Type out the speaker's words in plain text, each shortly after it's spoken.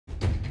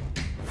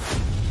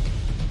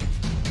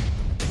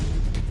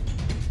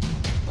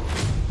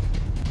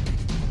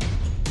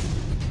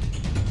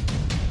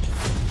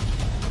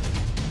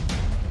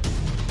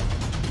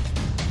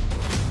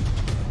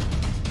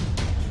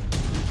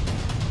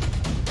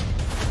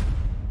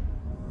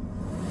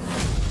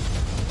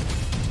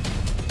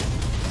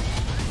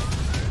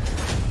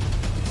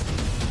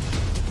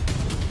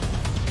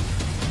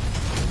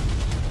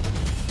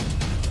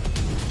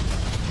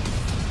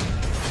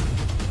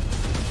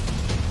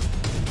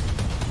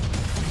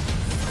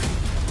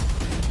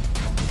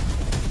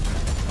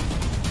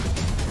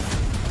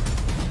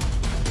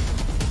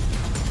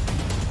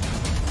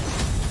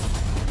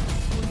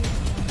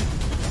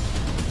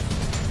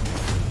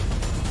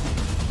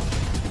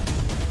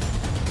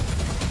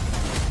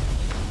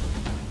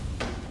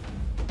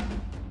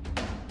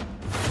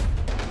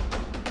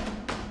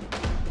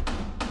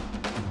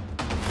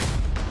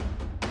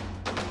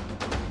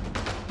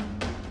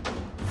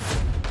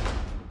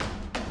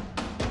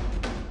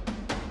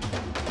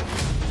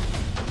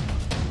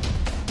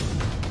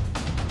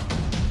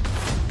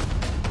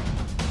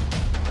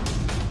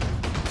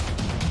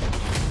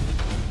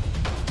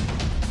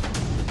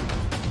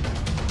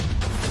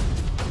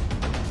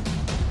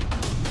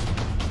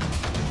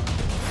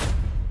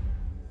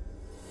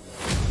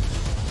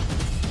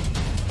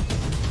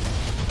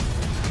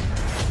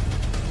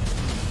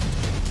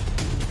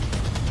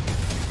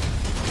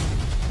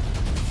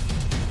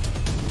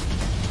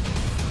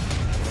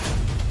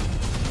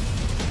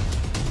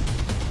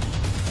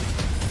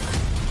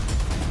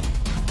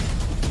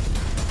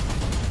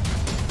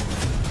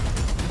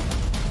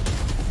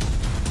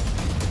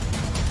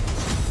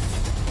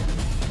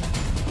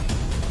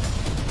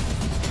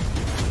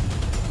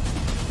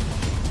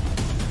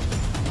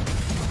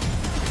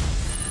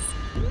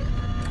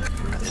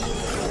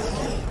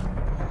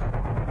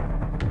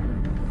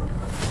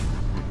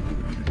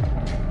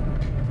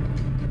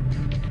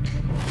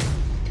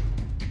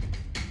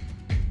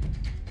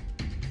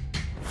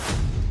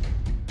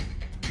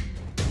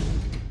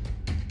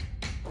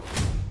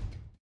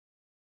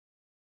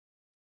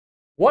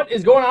What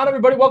is going on,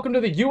 everybody? Welcome to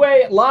the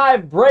UA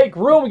Live Break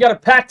Room. We got a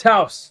packed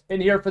house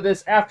in here for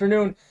this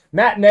afternoon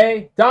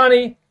matinee.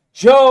 Donnie,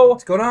 Joe.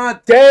 What's going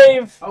on?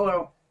 Dave.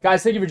 Hello.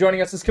 Guys, thank you for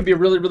joining us. This could be a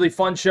really, really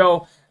fun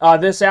show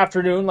this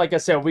afternoon. Like I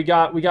said, we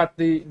got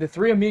the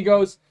three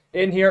amigos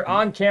in here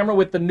on camera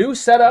with the new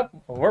setup.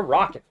 We're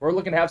rocking. We're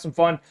looking to have some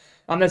fun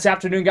on this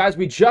afternoon, guys.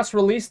 We just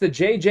released the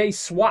JJ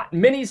SWAT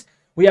Minis.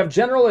 We have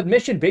general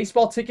admission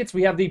baseball tickets.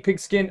 We have the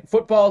pigskin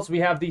footballs. We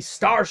have the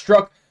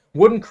Starstruck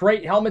Wooden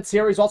Crate Helmet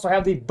Series. Also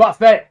have the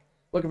buffet.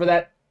 Looking for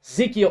that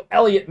Ezekiel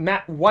Elliott,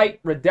 Matt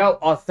White, Riddell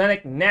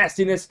Authentic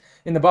Nastiness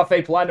in the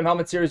buffet Platinum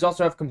Helmet Series.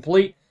 Also have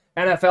complete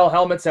NFL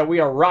helmets that we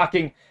are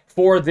rocking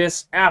for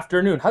this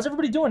afternoon. How's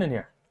everybody doing in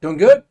here? Doing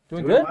good?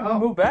 Doing good? Well.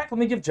 Move back. Let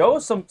me give Joe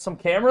some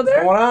camera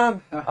there.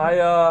 What's going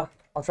on?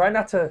 I'll try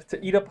not to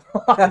eat up a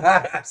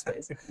lot of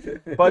space.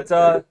 But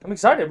I'm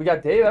excited. We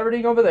got Dave,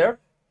 everything over there.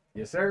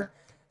 Yes, sir.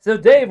 So,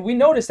 Dave, we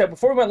noticed that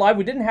before we went live,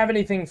 we didn't have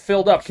anything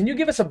filled up. Can you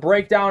give us a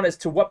breakdown as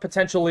to what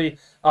potentially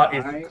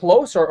is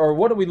close, or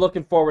what are we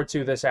looking forward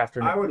to this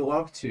afternoon? I would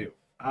love to.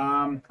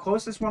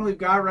 Closest one we've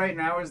got right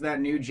now is that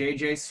new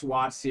JJ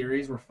SWAT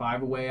series. We're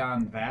 5 away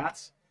on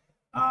that.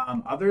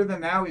 Other than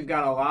that, we've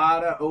got a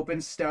lot of open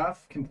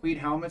stuff. Complete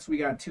helmets, we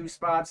got 2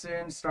 spots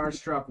in.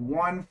 Starstruck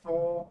 1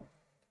 full.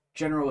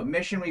 General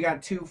admission, we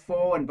got 2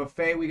 full. And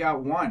buffet, we got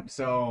 1.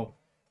 So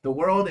the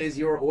world is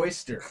your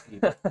oyster.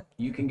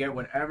 You can get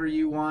whatever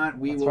you want.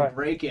 We will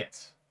break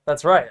it.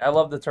 That's right. I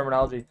love the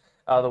terminology.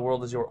 The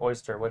world is your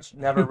oyster, which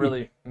never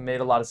really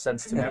made a lot of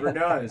sense to me. Never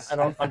does. I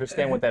don't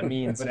understand what that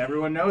means. But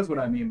everyone knows what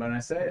I mean when I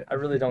say it. I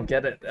really don't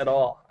get it at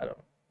all. I don't.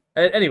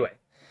 Anyway,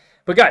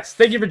 but guys,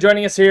 thank you for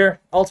joining us here.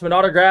 Ultimate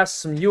Autographs,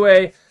 some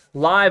UA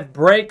live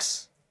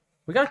breaks.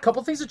 We got a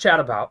couple things to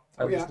chat about.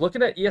 I was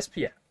looking at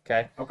ESPN.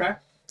 Okay. Okay.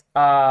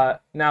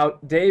 Now,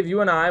 Dave,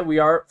 you and I, we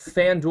are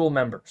FanDuel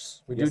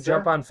members. We do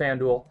jump on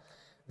FanDuel.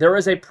 There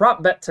is a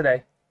prop bet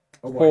today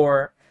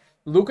for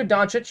Luka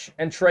Doncic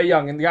and Trae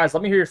Young. And guys,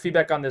 let me hear your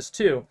feedback on this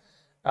too.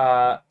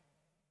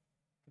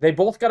 They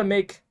both got to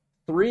make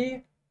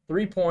 3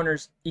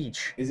 3-pointers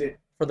each. Is it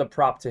for the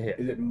prop to hit?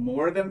 Is it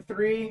more than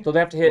 3? So they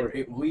have to hit or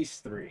at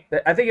least 3.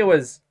 I think it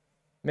was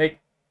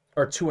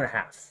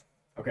 2.5.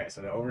 Okay,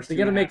 so the over. They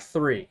got to make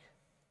 3.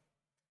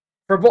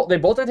 For both, they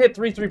both had to hit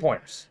 3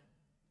 3-pointers.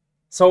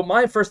 So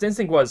my first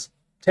instinct was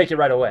take it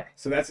right away.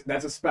 So that's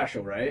a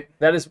special, right?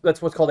 That's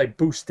what's called a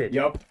boosted.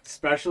 Yup.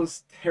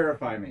 Specials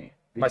terrify me.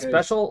 My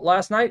special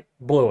last night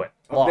blew it.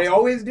 They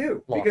always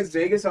do. Lost. Because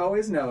Vegas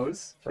always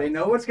knows. Right. They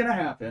know what's going to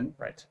happen.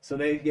 Right. So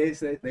they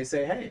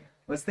say, hey,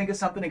 let's think of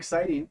something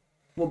exciting.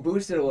 We'll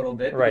boost it a little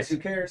bit. Right. Because who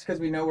cares? Because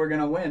we know we're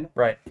going to win.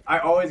 Right. I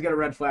always get a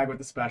red flag with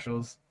the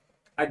specials.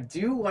 I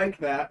do like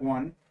that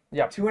one.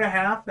 Yeah.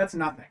 2.5, that's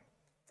nothing.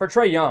 For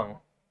Trae Young,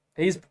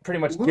 he's pretty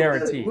much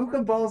guaranteed.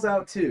 Luka balls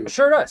out too.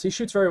 Sure does. He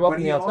shoots very well But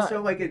from he the outside.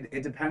 also, like,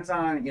 it depends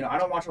on, I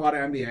don't watch a lot of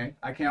NBA.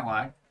 I can't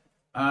lie.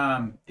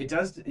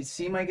 It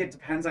seemed like it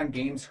depends on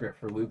game script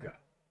for Luka.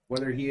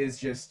 Whether he is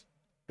just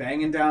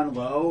banging down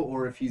low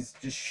or if he's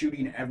just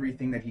shooting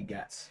everything that he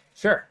gets.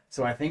 Sure.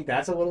 So I think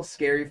that's a little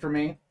scary for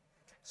me.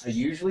 I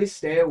usually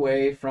stay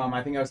away from,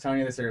 I think I was telling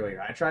you this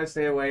earlier, I try to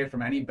stay away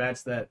from any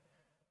bets that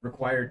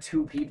require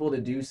 2 people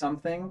to do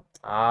something.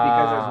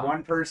 Because as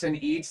one person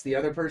eats, the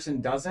other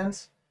person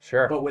doesn't.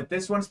 Sure. But with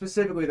this one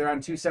specifically, they're on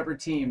 2 separate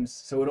teams,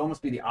 so it would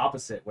almost be the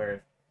opposite, where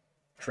if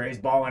Trae's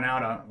balling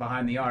out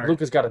behind the arc,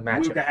 Luka's got to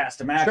match Luka him. has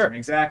to match him,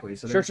 exactly.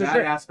 So there's that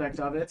aspect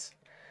of it.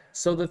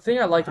 So the thing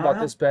I like about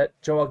this bet,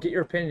 Joe, I'll get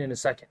your opinion in a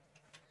second.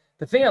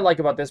 The thing I like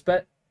about this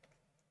bet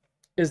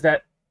is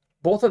that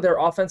both of their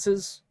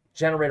offenses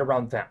generate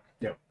around them.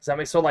 Yep. Does that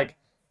make so? Like,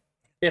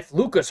 if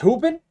Luka's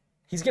hooping,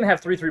 he's gonna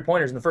have 3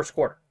 3-pointers in the first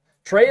quarter.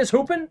 Trae is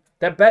hooping,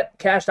 that bet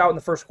cashed out in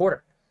the first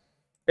quarter.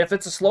 If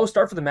it's a slow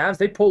start for the Mavs,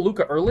 they pull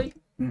Luka early,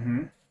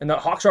 and the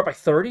Hawks are up by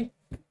 30.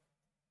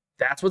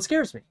 That's what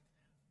scares me.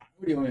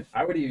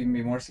 I would even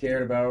be more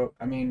scared about,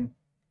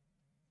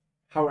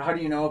 how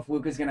do you know if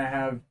Luka's going to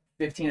have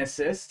 15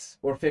 assists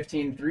or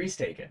 15 threes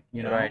taken?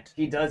 Right.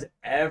 He does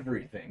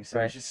everything, so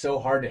it's just so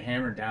hard to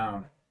hammer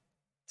down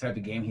the type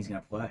of game he's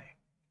going to play.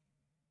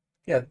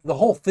 Yeah, the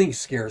whole thing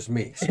scares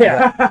me. So,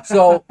 Yeah.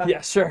 So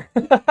Yeah, sure.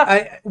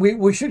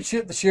 we should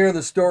share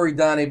the story,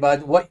 Donnie,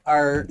 about what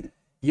our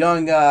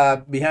young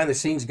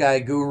behind-the-scenes guy,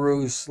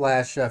 guru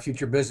 /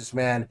 future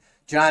businessman,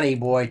 Johnny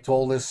Boy,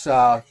 told us.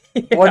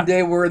 One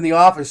day we're in the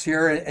office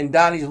here, and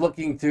Donnie's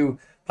looking to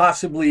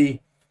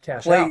possibly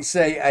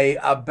say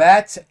a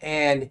bet.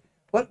 And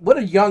what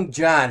did young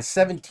John,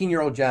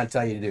 17-year-old John,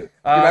 tell you to do? You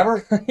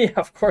remember? Yeah,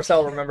 of course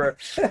I'll remember.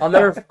 I'll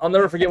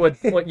never forget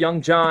what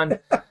young John,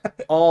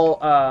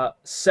 all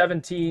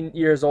 17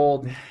 years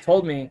old,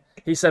 told me.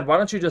 He said, "Why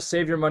don't you just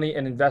save your money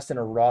and invest in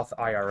a Roth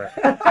IRA?"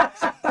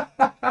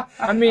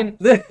 I mean,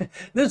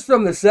 this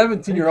from the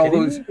 17-year-old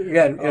who's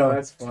again,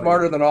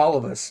 smarter than all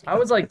of us. I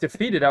was like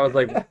defeated. I was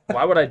like,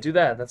 "Why would I do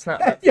that? That's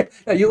not." Yeah,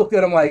 you looked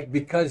at him like,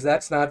 because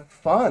that's not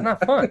fun. It's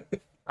not fun.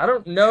 I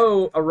don't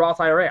know a Roth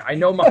IRA. I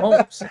know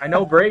Mahomes. I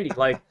know Brady.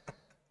 Like,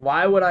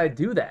 why would I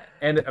do that?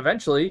 And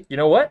eventually, you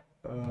know what?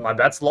 My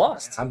bet's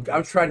lost. I'm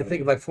trying to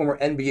think of like former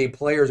NBA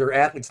players or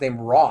athletes named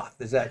Roth.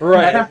 Is that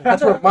Right.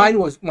 That's where my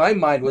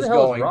mind was the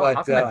hell is going. Roth? But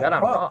How can I bet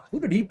on Roth? who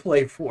did he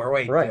play for?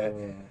 Wait, Right.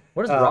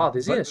 What is Roth?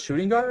 Is he a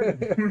shooting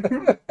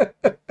guard?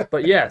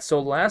 But yeah, so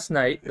last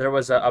night there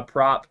was a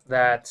prop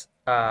that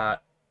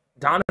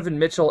Donovan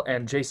Mitchell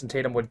and Jason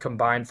Tatum would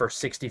combine for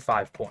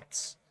 65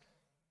 points.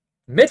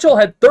 Mitchell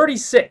had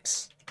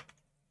 36.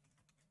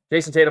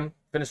 Jason Tatum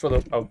finished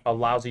with a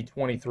lousy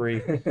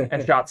 23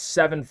 and shot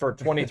 7 for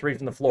 23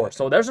 from the floor.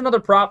 So there's another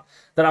prop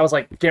that I was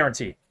like,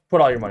 guaranteed, put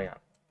all your money on.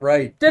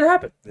 right. Didn't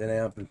happen. Didn't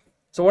happen.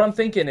 So what I'm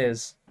thinking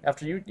is,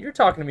 after you're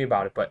talking to me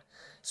about it, but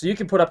so you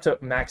can put up to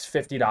max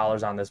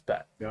 $50 on this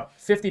bet. Yeah.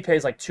 50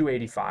 pays like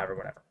 $285 or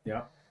whatever.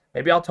 Yeah.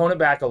 Maybe I'll tone it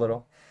back a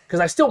little because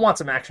I still want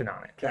some action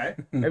on it. Okay.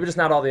 Maybe just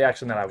not all the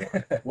action that I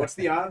want. What's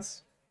the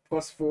odds?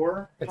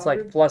 +4? It's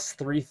like plus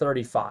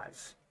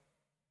 335.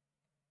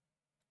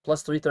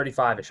 Plus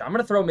 335-ish. I'm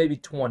going to throw maybe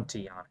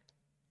 20 on it.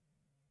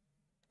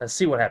 Let's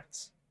see what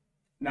happens.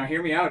 Now,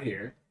 hear me out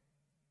here.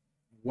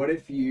 What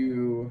if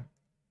you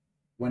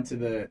went to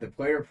the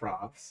player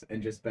props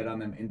and just bet on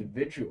them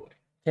individually?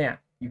 Can't.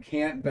 You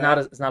can't bet.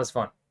 It's not as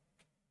fun.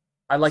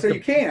 I like so the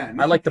you can.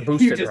 I like the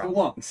boosted You just drop.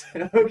 won't.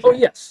 Okay. Oh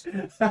yes.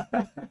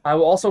 I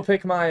will also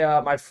pick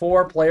my my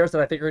 4 players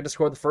that I think are going to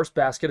score the first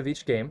basket of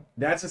each game.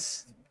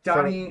 That's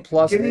Donnie,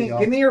 plus- give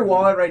me your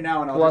wallet right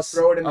now and I'll Plus just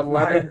throw it in the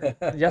 11.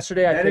 fire.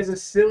 Yesterday That is a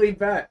silly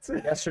bet.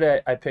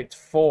 Yesterday I picked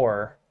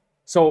 4.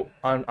 So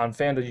on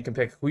FanDuel you can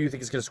pick who you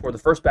think is going to score the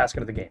first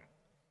basket of the game.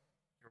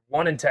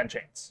 1 in 10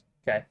 chance.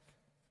 Okay.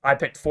 I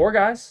picked 4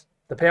 guys.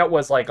 The payout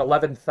was like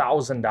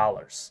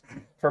 $11,000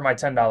 for my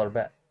 $10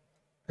 bet.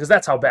 Because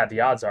that's how bad the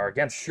odds are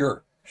against.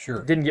 Sure.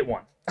 Didn't get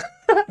one.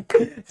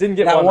 Didn't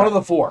get Not one of right.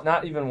 the 4.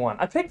 Not even one.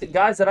 I picked the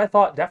guys that I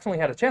thought definitely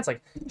had a chance,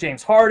 like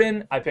James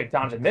Harden. I picked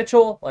Donovan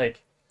Mitchell.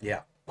 Like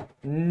Yeah.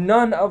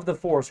 none of the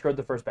 4 scored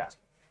the first basket.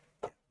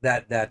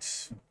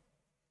 That's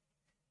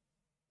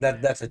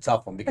a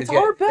tough one because It's a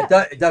hard bet.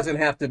 it doesn't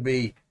have to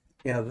be,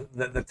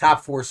 the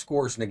top 4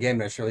 scores in the game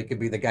necessarily. It could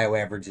be the guy who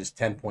averages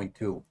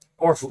 10.2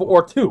 Or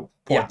 2.2.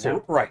 Yeah,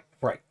 right.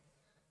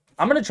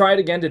 I'm gonna try it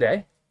again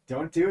today.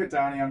 Don't do it,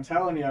 Donnie. I'm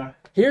telling you.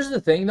 Here's the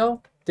thing,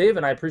 though, Dave,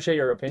 and I appreciate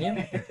your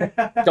opinion.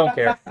 Don't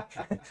care.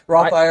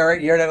 Roth IRA,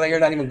 you're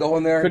not even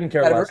going there. Couldn't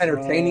care less.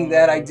 Entertaining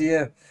that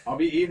idea. I'll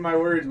be eating my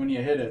words when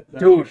you hit it.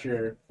 That's Dude. for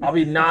sure. I'll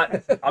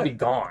be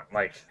gone.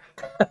 Like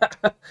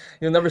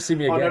you'll never see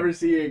me again. I'll never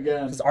see you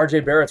again. Because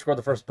RJ Barrett scored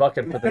the first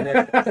bucket for the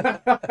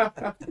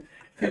Knicks.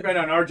 You bet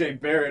on RJ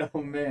Barrett.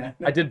 Oh man.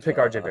 I did pick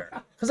RJ Barrett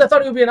because I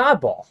thought it would be an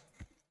oddball.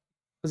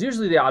 Because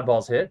usually the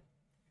oddballs hit.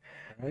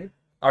 Right.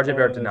 RJ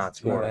Barrett did not that's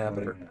score. not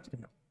happening.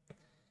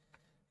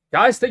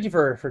 Guys, thank you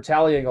for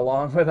tallying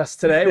along with us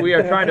today. We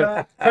are trying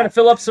to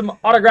fill up some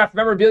autographed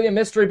memorabilia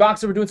mystery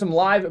boxes. We're doing some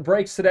live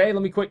breaks today.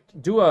 Let me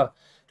do a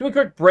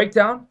quick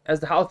breakdown as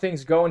to how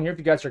things go in here. If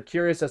you guys are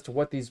curious as to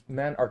what these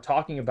men are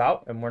talking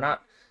about, and we're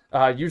not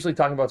usually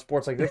talking about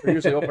sports like this. We're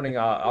usually opening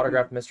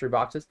autographed mystery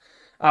boxes.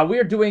 We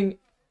are doing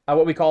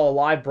what we call a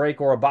live break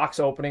or a box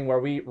opening where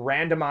we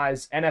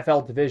randomize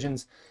NFL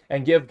divisions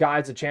and give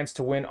guys a chance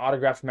to win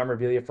autographed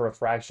memorabilia for a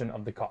fraction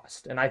of the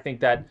cost. And I think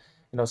that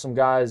some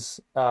guys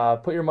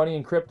put your money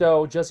in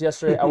crypto. Just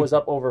yesterday, I was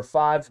up over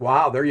 $5,000.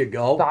 Wow, there you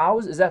go.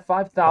 Is that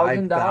 $5,000?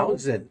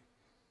 5,000.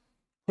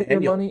 Put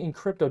your money in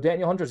crypto.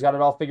 Daniel Hunter's got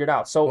it all figured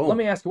out. So Boom. let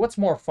me ask you, what's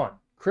more fun,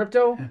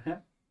 crypto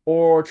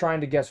or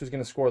trying to guess who's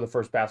going to score the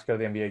first basket of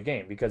the NBA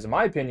game? Because in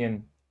my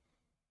opinion,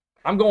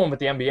 I'm going with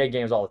the NBA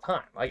games all the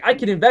time. Like I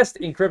can invest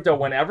in crypto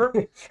whenever,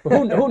 but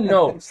who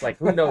knows? Like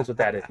who knows what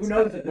that is? Who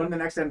knows when the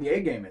next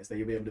NBA game is that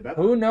you'll be able to bet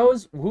on? Who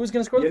knows who's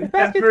going to score the You first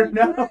basket? never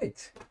know.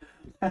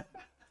 Right.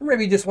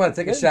 Maybe you just want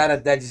to take a shot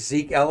at that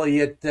Zeke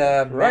Elliott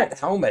Right.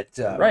 helmet.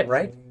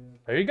 Right.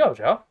 There you go,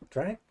 Joe.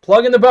 Right.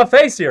 Plug in the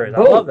buffet series. I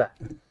Boom. love that.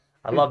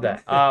 I love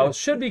that.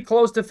 Should be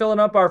close to filling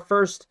up our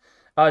first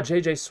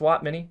JJ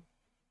SWAT mini.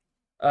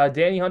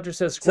 Danny Hunter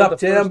says, What's up,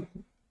 Tim? first.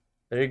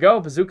 There you go,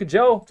 Bazooka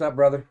Joe. What's up,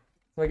 brother?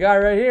 The guy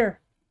right here.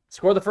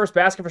 Score the first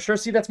basket for sure.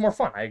 See, that's more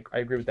fun. I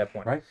agree with that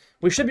point. Right.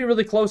 We should be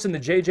really close in the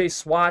JJ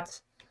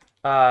SWAT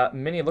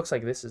mini. It looks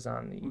like this is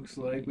on the... Looks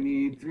like we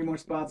need 3 more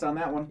spots on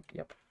that one.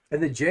 Yep.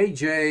 And the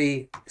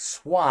JJ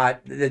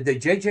SWAT, the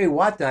JJ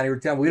Watt down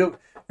here, we don't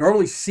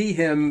normally see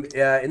him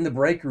in the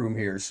break room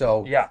here.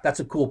 So Yeah. that's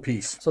a cool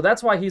piece. So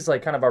that's why he's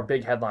like kind of our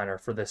big headliner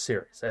for this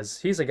series,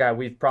 as he's a guy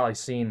we've probably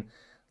seen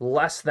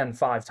less than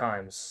 5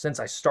 times since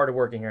I started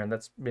working here, and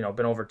that's been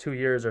over 2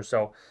 years or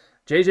so.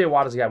 JJ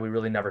Watt is a guy we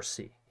really never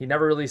see. He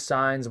never really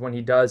signs. When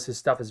he does, his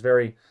stuff is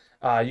very,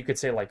 you could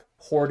say, like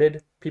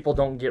hoarded. People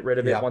don't get rid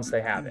of it once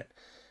they have it.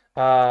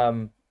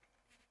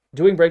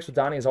 Doing breaks with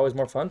Donnie is always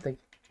more fun.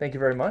 Thank you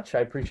very much.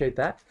 I appreciate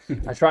that.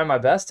 I try my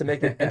best to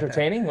make it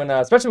entertaining, when,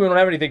 especially when we don't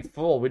have anything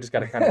full. We just got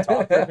to kind of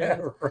talk.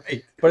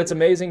 Right. But it's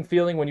amazing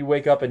feeling when you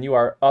wake up and you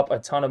are up a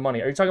ton of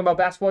money. Are you talking about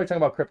basketball or are you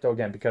talking about crypto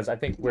again? Because I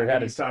think we're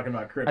He's talking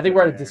about crypto. I think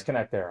we're at a there.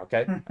 disconnect there,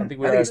 okay? I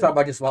think I think it's talking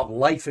about just about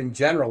life in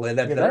general, and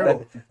Yeah,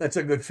 that's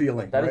a good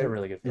feeling. that is right? a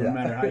really good No feeling.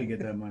 matter how you get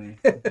that money.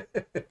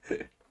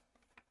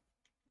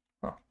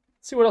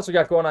 see what else we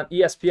got going on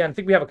ESPN. I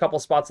think we have a couple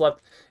spots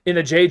left in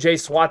the JJ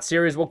SWAT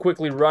series. We'll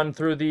quickly run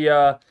through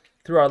the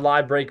through our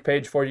live break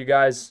page for you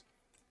guys,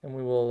 and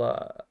we will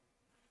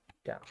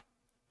yeah.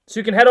 So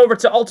you can head over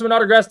to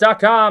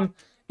ultimateautographs.com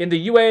in the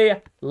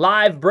UA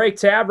live break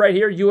tab right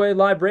here. UA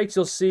live breaks.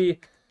 You'll see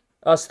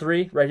us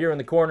three right here in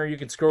the corner. You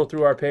can scroll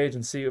through our page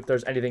and see if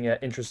there's anything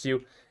that interests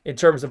you in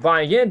terms of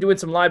buying in, doing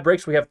some live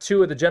breaks. We have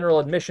 2 of the general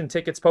admission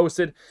tickets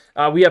posted.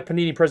 We have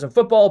Panini Prism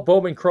Football,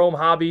 Bowman Chrome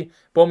Hobby,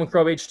 Bowman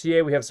Chrome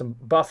HTA. We have some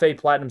Buffet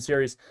Platinum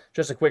Series.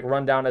 Just a quick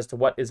rundown as to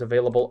what is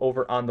available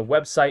over on the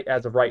website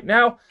as of right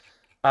now.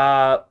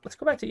 Let's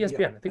go back to ESPN.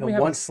 Yeah. I think we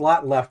have one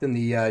slot left in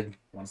the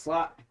One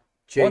slot.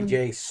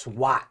 JJ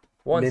SWAT.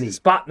 one mini.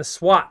 spot in the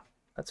SWAT.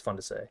 That's fun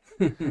to say.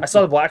 I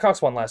saw the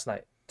Blackhawks won last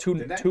night.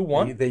 Did they?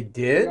 2-1. They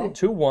did.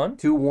 2-1.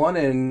 2-1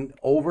 in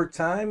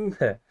overtime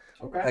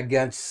Okay.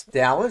 against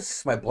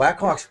Dallas. My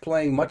Blackhawks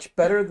playing much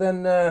better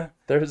than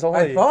There's I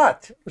only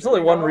thought. there's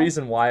only one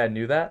reason why I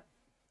knew that,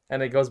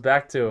 and it goes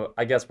back to,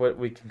 I guess, what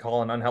we can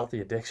call an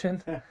unhealthy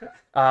addiction.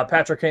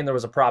 Patrick Kane, there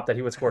was a prop that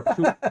he would score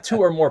two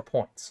or more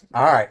points,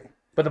 All right.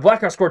 but the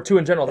Blackhawks scored 2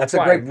 in general. That's That's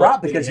a why great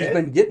prop Did he because he's hit?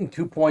 been getting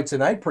 2 points a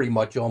night pretty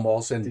much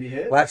almost. And Did he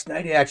hit? last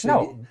night he actually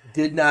No.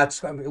 did not.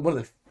 I mean, one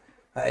of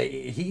the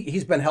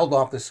he's been held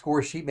off the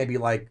score sheet maybe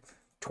like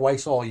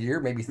twice all year,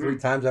 maybe 3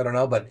 times. I don't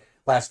know, but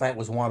last night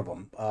was one of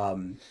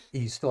them.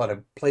 He still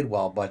had played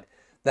well, but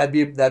that'd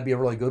be a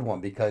really good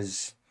one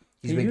because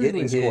he's He been usually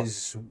getting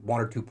scores. his 1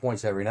 or 2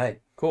 points every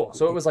night Cool.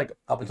 So it was like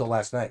up until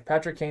last night.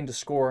 Patrick Kane to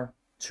score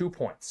 2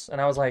 points,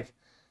 and I was like,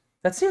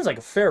 that seems like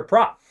a fair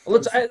prop.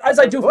 As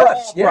I do for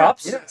all Yeah,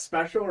 props, yeah.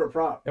 Special or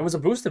prop? it was a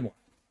boosted one.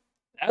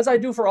 As I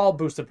do for all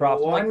boosted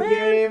props. I'm One like, man.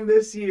 game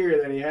this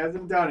year that he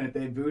hasn't done it.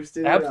 They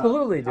boosted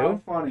Absolutely, it up. How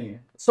dude. funny.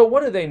 So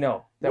what do they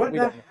know that What we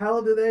the don't know?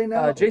 hell do they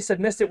know? Jay said,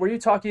 missed it. Were you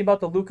talking about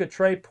the Luka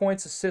Trey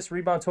points, assists,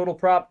 rebound total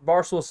prop?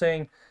 Barstool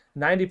saying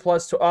 90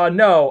 plus.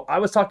 No, I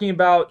was talking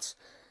about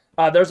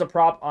there's a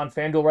prop on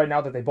FanDuel right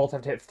now that they both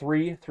have to hit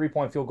 3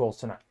 3-point field goals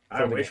tonight.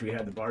 I wish we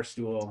had the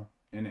Barstool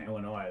in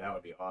Illinois. That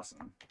would be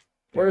awesome.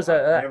 Where is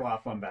that They at? have a lot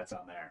of fun bets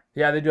on there.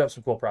 Yeah, they do have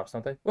some cool props,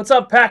 don't they? What's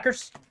up,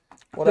 Packers?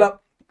 What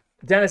up?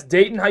 Dennis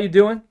Dayton, how you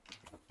doing?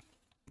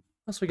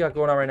 What else we got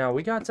going on right now?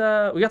 We got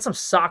some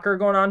soccer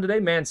going on today.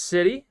 Man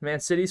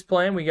City's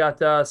playing. We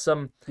got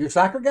some. You're a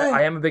soccer guy?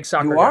 I am a big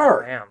soccer You guy.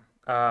 are? I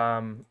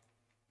am.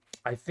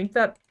 I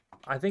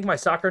think my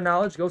soccer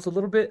knowledge goes a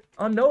little bit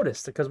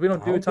unnoticed because we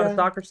don't do a ton of Okay.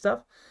 soccer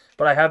stuff.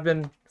 But I have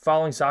been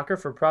following soccer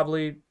for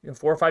probably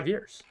 4 or 5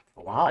 years.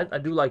 Wow. I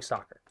do like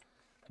soccer.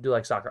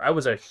 I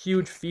was a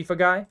huge FIFA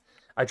guy.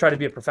 I tried to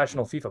be a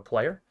professional FIFA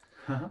player.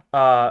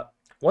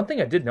 One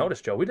thing I did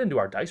notice, Joe, we didn't do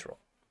our dice roll.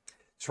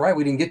 That's right.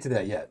 We didn't get to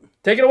that yet.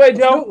 Take it away,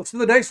 Joe. Let's do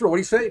the dice roll. What do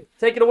you say?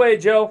 Take it away,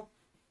 Joe.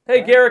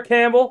 Hey, Garrett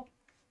Campbell.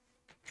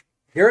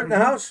 Garrett in the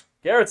house?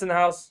 Garrett's in the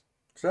house.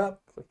 What's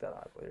up? Click that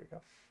eyeball. There you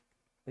go.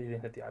 You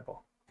didn't hit the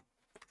eyeball.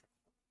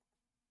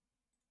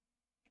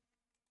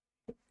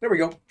 There we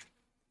go.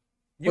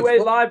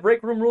 UA Live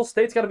break room rule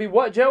state's got to be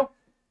what, Joe?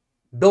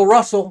 Bill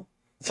Russell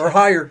or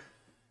higher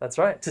That's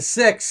right. to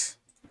 6.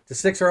 To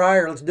 6 or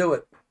higher. Let's do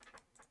it.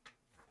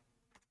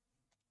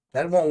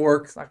 That won't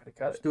work. It's not going to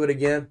cut Let's it. do it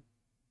again.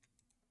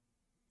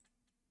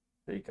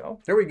 There you go.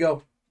 There we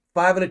go.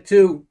 5 and a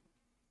 2,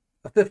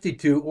 a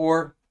 52,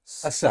 or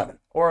a 7.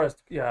 Or an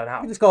You out.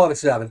 can just call it a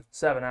 7.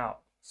 7 out.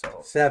 So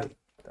 7.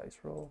 dice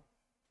roll.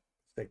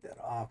 Take that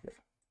off.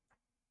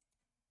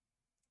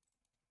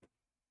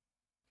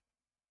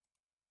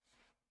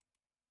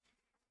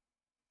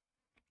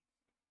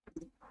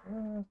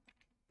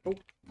 Oh,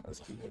 that's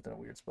keyboard's in a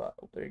weird spot.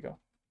 Oh, there you go.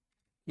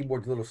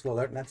 Keyboard's a little slow.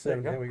 That's There 7.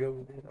 you go. There we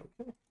go.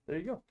 There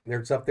you go.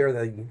 There's up there,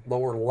 the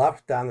lower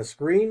left on the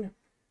screen.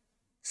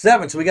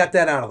 7. So we got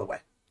that out of the way.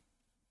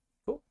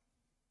 So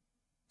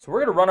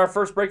we're going to run our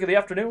first break of the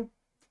afternoon.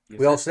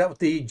 We all set with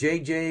the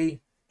JJ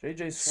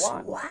JJ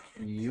SWAT. SWAT.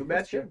 You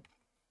betcha. Here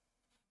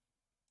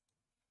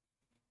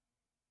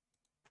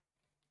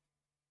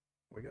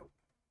we go.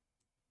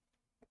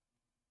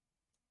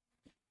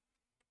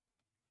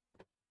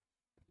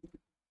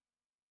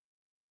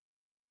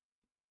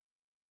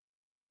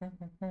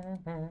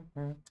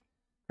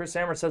 Chris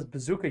Hammer says,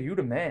 Bazooka, you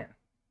the man.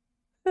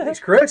 Thanks,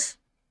 Chris.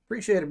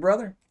 Appreciate it,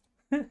 brother.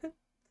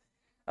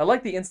 I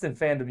like the instant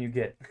fandom you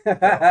get.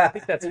 I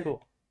think that's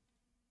cool.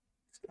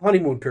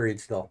 Honeymoon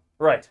period still.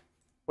 Right.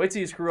 Wait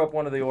till you screw up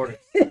one of the orders.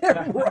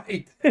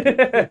 Right.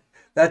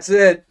 That's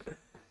it.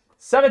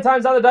 7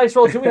 times on the dice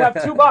roll. Do we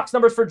have 2 box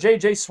numbers for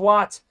JJ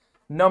SWAT?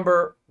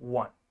 Number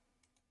 1.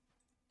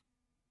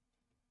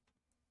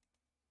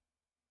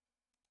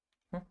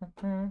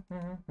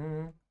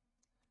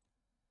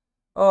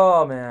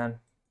 Oh, man.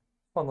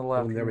 On the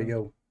left. Oh, there we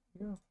go.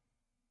 Yeah.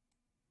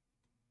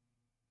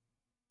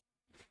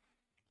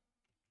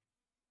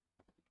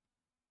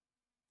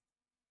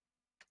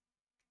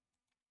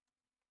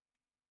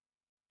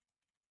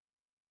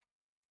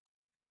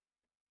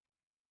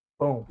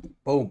 Boom.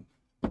 Boom.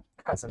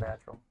 Guy's a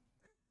natural.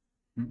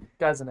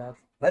 Guy's a natural.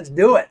 Let's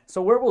do it.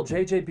 So where will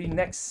JJ be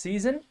next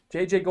season?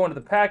 JJ going to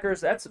the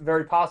Packers. That's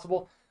very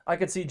possible. I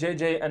could see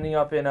JJ ending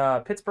up in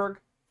Pittsburgh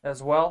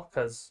as well,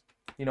 because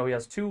he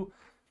has two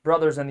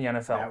brothers in the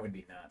NFL. That would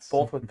be nuts.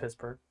 Both with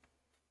Pittsburgh.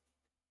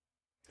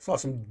 Saw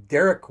some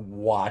Derek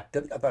Watt. I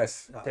thought I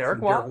saw Derek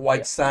Derek Watt?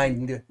 White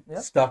signed Yep.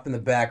 stuff in the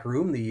back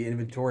room, the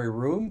inventory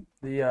room.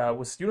 The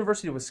was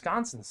University of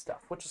Wisconsin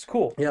stuff, which is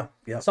cool. Yeah,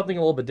 yeah. Something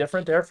a little bit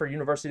different there for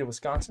University of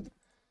Wisconsin.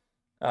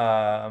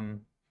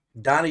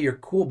 Donnie, you're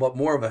cool, but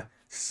more of a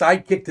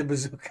sidekick to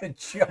Bazooka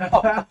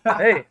Joe.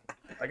 Hey,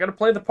 I got to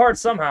play the part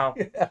somehow.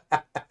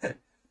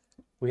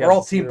 We're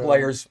all team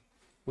players.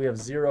 We have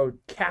zero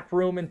cap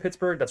room in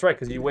Pittsburgh. That's right,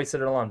 because you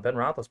wasted it all on Ben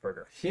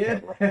Roethlisberger.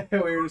 Yeah, we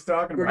were just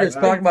talking We're about just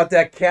talking about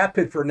that cap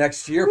hit for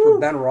next year for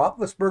Ben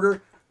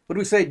Roethlisberger. What did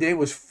we say, Dave?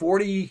 Was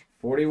 41.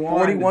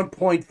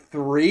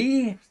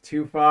 41.3?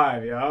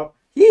 2.5, yep.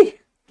 Yee.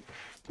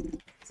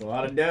 It's a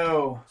lot of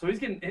dough So he's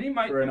getting, and he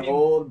might for an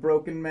old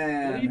broken he'll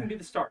man. even be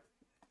the start.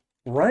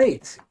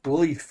 Right.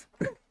 Will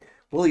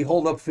he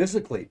hold up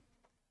physically?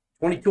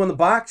 22 on the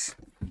box?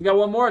 We got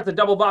one more at the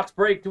double box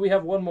break. Do we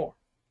have one more?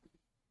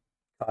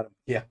 Got him.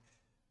 Yeah.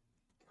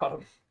 Got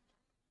him.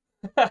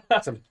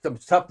 Some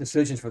tough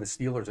decisions for the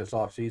Steelers this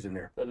offseason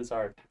there. That is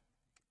hard.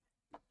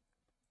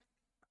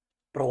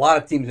 But a lot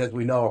of teams, as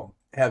we know,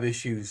 have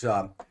issues.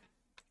 A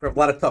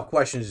lot of tough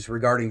questions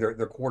regarding their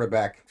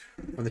quarterback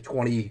for the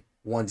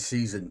 21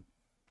 season,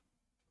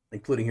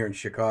 including here in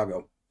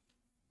Chicago.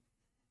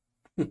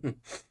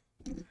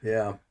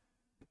 Yeah.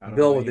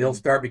 They'll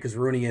start because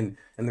Rooney and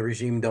the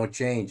regime don't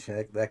change.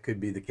 That could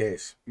be the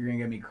case. You're going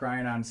to get me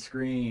crying on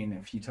screen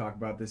if you talk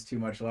about this too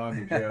much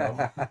longer,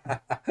 Joe.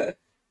 If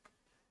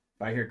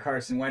I hear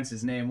Carson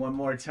Wentz's name one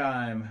more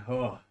time,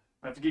 oh.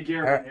 I have to get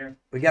Garrett in here.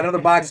 We got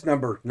another box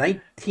number,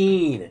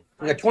 19.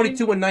 We got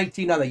 22 and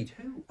 19 on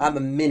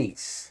the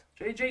minis.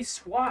 JJ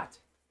Swat.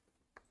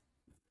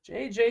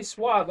 JJ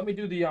Swat. Let me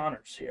do the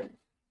honors here.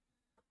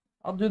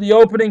 I'll do the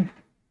opening,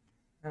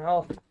 and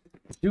I'll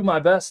do my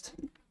best.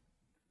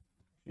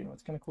 You know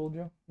what's kind of cool,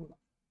 Joe? You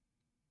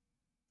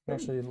can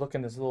actually look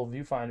in this little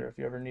viewfinder if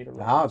you ever need a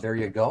Ah, there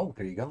you go.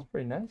 There you go.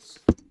 Pretty nice.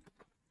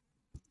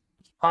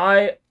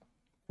 High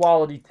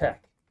quality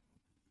tech.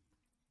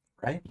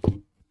 Right?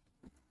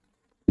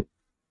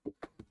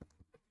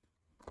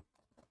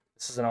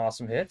 This is an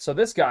awesome hit. So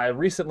this guy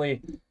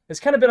recently has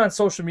kind of been on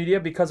social media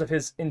because of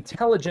his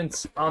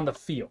intelligence on the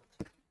field.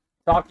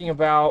 Talking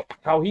about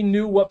how he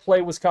knew what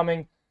play was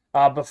coming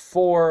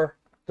before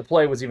the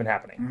play was even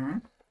happening. Mm-hmm.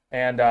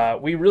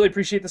 And we really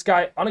appreciate this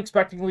guy.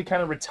 Unexpectedly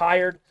kind of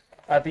retired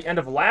at the end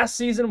of last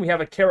season. We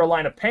have a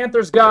Carolina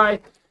Panthers guy.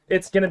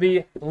 It's going to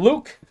be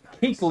Luke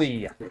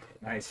Kuechly.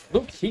 Nice.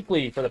 Luke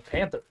Kuechly for the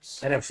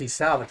Panthers. NFC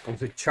South. It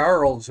comes with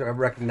Charles. I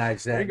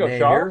recognize that There you go, name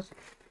Charles.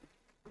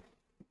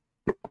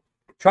 here.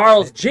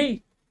 Charles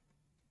G.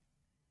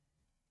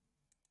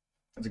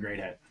 That's a great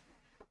hit.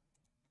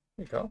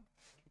 There you go.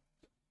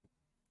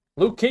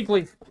 Luke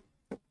Kuechly.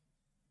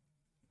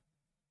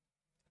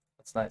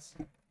 That's nice.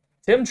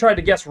 Tim tried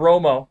to guess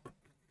Romo.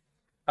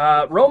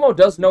 Romo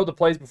does know the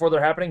plays before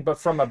they're happening, but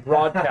from a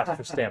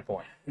broadcaster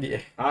standpoint.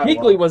 Yeah.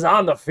 Kuechly was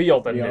on the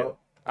field and Yo. knew.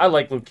 I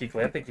like Luke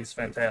Kuechly. I think he's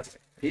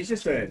fantastic. He's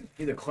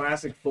a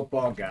classic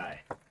football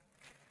guy.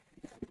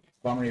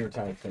 Bummer he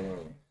retired so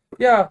early.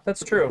 Yeah,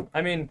 that's true.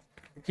 I mean,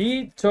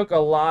 he took a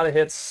lot of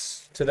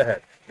hits to the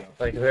head.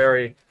 Like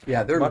very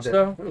Yeah, there much was,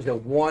 so. there was a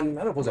one,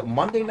 I don't know if it was a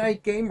Monday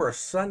night game or a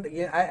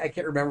Sunday. Yeah, I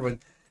can't remember, but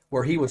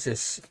where he was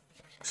just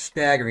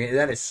staggering.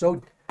 That is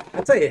so.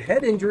 I'll tell you,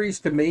 head injuries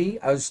to me.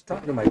 I was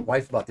talking to my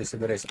wife about this the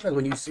other day. Sometimes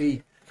when you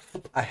see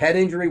a head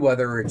injury,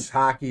 whether it's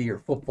hockey or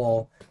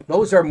football,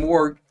 those are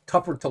more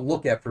tougher to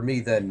look at for me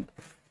than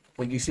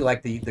when you see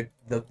like the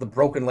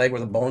broken leg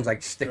where the bone's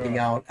like sticking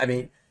out. I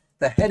mean,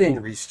 the head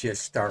injuries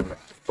just are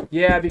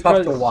Yeah, tough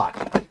because to watch.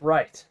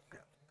 right.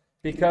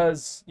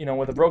 Because,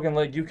 with a broken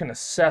leg, you can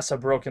assess a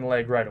broken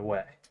leg right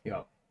away.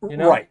 Yo. You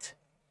know? Right.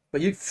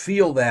 But you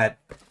feel that,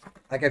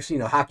 like I've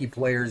seen hockey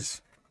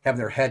players have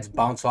their heads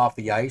bounce off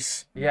the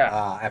ice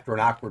after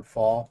an awkward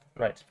fall.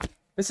 Right.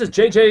 This is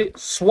JJ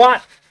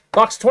Swat,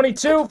 box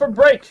 22 for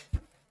break.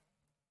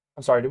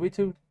 I'm sorry, did we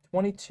do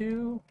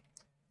 22?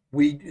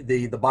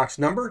 The box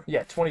number?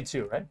 Yeah,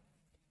 22, right?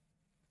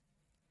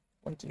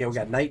 22. Yeah, we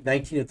got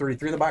 19 and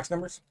 33 the box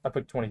numbers. I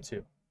put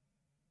 22.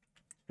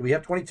 Do we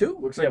have 22?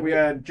 Looks like we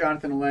had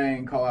Jonathan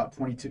Lang call out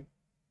 22.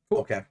 Cool.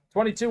 Okay.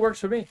 22 works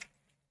for me.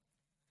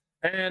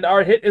 And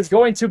our hit is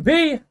going to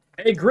be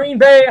a Green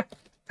Bay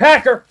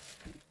Packer.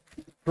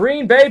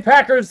 Green Bay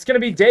Packers. It's going to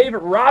be Dave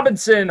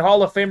Robinson,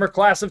 Hall of Famer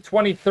class of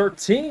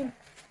 2013.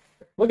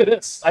 Look at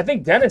this. I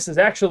think Dennis is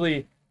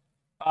actually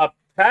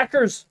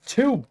Packers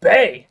to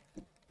Bay.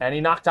 And he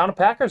knocked down a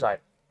Packers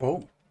item.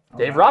 Boom.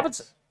 Dave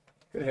Robinson.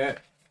 Good hit.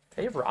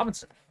 Dave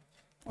Robinson.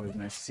 Always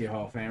nice to see a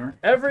Hall of Famer.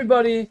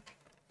 Everybody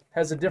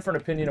has a different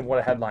opinion of what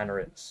a headliner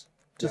is.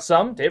 To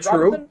some, Dave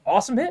True. Robinson,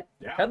 awesome hit.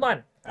 Yeah.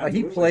 Headliner.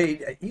 He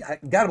played, I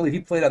got to believe he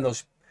played on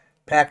those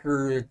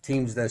Packer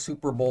teams, the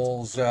Super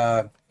Bowls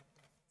 1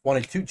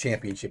 and 2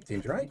 championship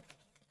teams, right?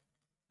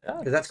 Yeah,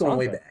 Because that's going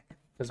way sounds right. back.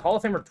 Because Hall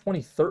of Famer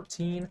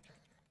 2013,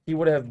 he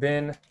would have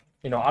been,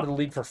 out of the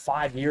league for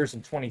 5 years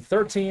in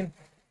 2013.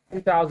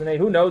 2008.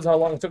 Who knows how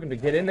long it took him to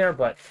get in there,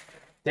 but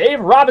Dave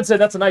Robinson,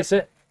 that's a nice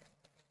hit.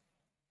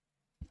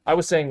 I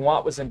was saying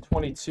Watt was in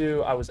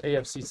 22. I was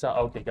AFC South.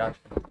 Okay, gotcha.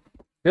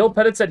 Bill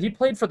Pettit said he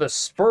played for the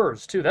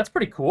Spurs, too. That's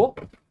pretty cool.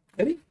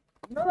 Did he?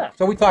 I know that.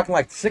 So we talking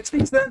like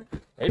 60s then?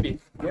 Maybe.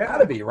 Yeah.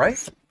 Gotta be,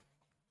 right?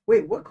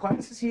 Wait, what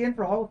class is he in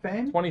for Hall of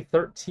Fame?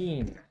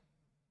 2013.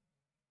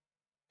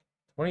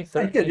 I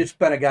think it's just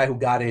been a guy who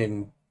got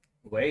in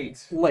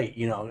Late. late,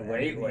 you know.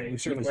 Late. We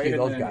certainly Late see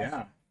those in, guys.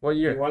 Yeah. What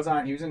year? He was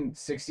in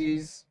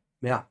 60s.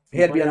 Yeah. He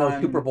had to be on played those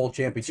on Super Bowl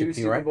 2 championship team,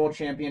 Super right? Bowl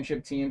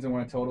championship teams and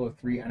won a total of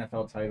 3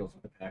 NFL titles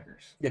with the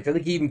Packers. Yeah, 'cause I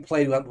think he even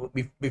played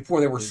before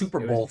there were Super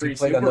It was Bowls. He played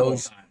pre-Super on Bowl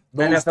those time.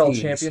 NFL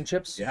teams.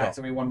 championships? Yeah,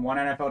 so we won 1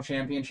 NFL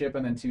championship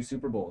and then 2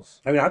 Super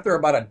Bowls. I mean, aren't there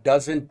about a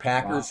dozen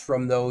Packers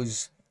from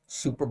those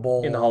Super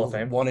Bowl In the Hall of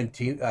Fame? 1 and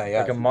 2? Yeah, Like a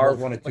Super Bowl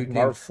Marv, 1 and 2 like teams.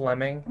 Marv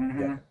Fleming.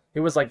 Mm-hmm. He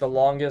was like the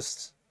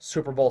longest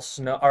Super Bowl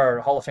snub or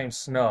Hall of Fame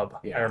snub.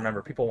 Yeah. I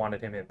remember people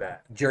wanted him in bad.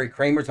 Jerry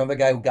Kramer's another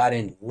guy who got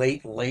in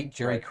late.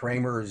 Jerry Right.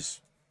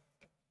 Kramer's,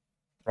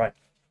 Right.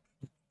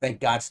 thank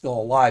God, still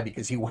alive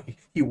because he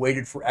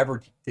waited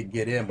forever to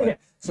get in. But Yeah.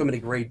 so many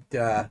great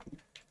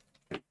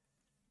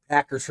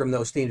Packers from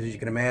those teams, as you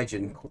can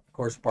imagine. Of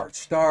course, Bart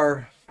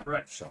Starr.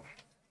 Right. So,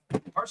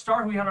 Our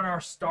star we had on our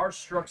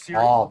Starstruck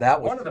series. oh,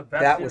 that One of the was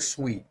best that was series.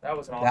 sweet. That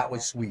was an awesome That one.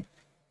 was sweet.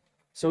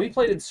 So he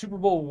played in Super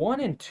Bowl 1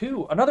 and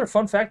 2. Another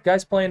fun fact,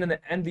 guys playing in the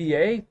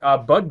NBA,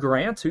 Bud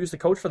Grant, who's the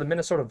coach for the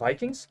Minnesota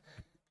Vikings,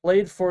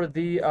 played for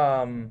the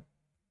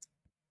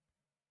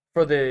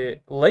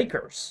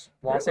Lakers,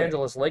 Los Really?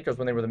 Angeles Lakers,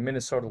 when they were the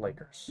Minnesota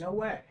Lakers. No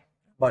way.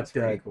 But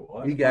pretty cool.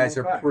 That's you guys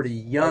cool are fact. pretty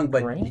young. Bud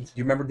But Grant? do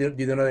you remember? Do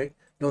you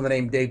know the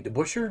name Dave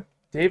DeBuscher?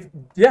 Dave,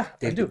 yeah,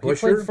 Dave I do. He DeBuscher?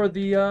 played for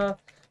the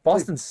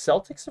Boston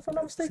Celtics, if I'm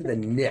not To mistaken. the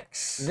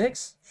Knicks.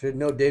 Knicks? Should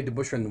know Dave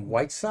DeBuscher and the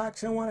White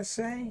Sox, I want to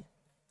say.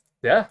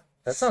 Yeah,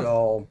 that sounds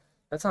So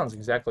that sounds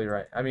exactly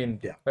right. I mean,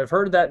 Yeah. I've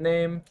heard that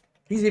name.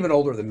 he's even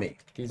older than me.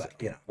 He's But,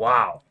 you know.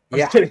 wow.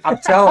 Yeah, I'm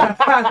telling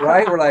you,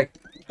 right? We're like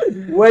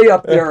way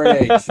up there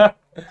in age.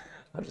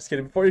 I'm just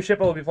kidding. Before you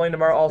ship, I'll be playing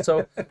tomorrow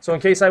also. So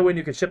in case I win,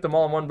 you can ship them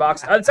all in one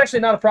box. It's actually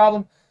not a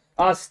problem.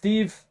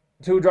 Steve,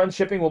 who runs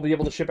shipping, will be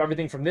able to ship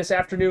everything from this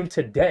afternoon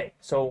today.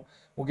 So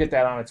we'll get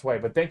that on its way.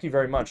 But thank you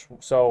very much.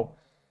 So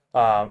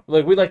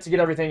we'd like to get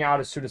everything out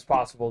as soon as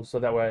possible, so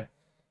that way,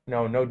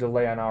 no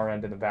delay on our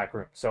end in the back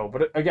room. So,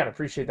 but again,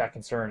 appreciate that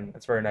concern.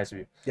 That's very nice of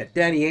you. Yeah,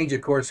 Danny Ainge,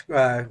 of course.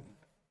 Danny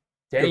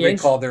Good Ainge,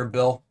 recall there,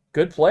 Bill.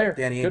 good player.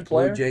 Danny good Ainge,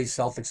 player. Blue Jays,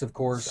 Celtics, of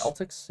course.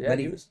 Celtics, yeah,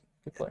 Many- he was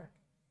a good player.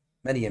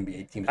 Many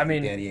NBA teams. I with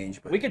mean, Danny Ainge,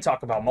 but We could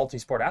talk about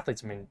multi-sport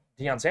athletes. I mean,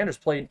 Deion Sanders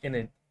played in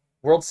a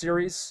World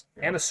Series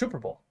and a Super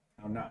Bowl.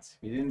 How nuts.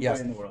 He didn't Yes.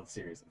 play in the World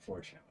Series,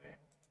 unfortunately.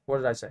 What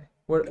did I say?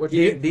 What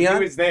He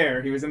Deion? was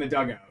there. He was in the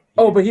dugout.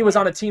 Oh, but he was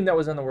on a team that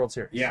was in the World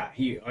Series. Yeah,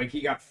 he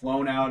got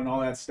flown out and all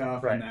that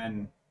stuff, Right. and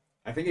then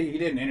I think he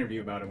did an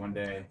interview about it one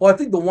day. well, I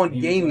think the one He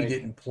was game like- he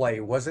didn't play,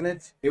 wasn't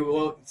it?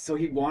 So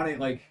he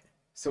wanted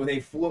so they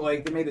flew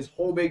they made this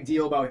whole big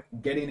deal about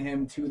getting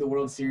him to the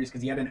World Series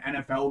because he had an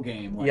NFL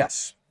game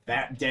Yes.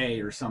 that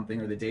day or something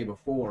or the day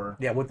before,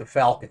 Yeah, with the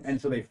Falcons. and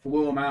so they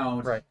flew him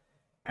out, Right.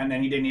 and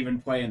then he didn't even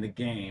play in the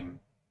game,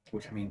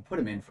 which I mean put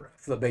him in for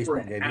For the baseball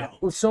an game, yeah.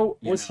 out. Well, so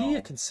You was he know.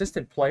 a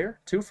consistent player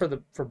too for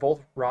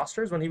both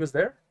rosters when he was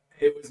there?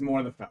 It was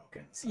more the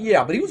Falcons.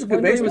 Yeah, but he was a good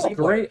I knew he was baseball a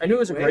player. great. I knew he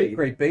was a great.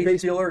 Great base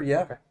stealer,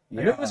 yeah. Okay. I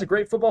knew he was a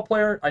great football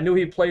player. I knew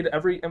he played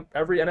every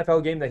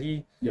NFL game that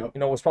he Yep.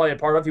 was probably a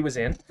part of. He was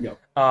in. Yep.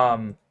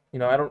 I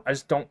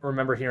just don't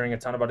remember hearing a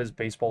ton about his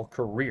baseball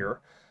career,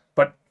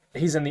 but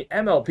he's in the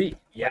MLB.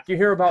 Yeah. Like you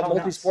hear about How nuts.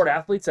 multi-sport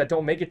athletes that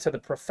don't make it to the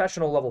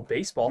professional level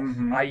baseball,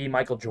 Mhm. i.e.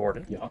 Michael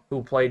Jordan, Yeah.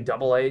 who played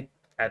Double-A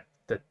at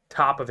the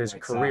top of his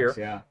White career, Sox,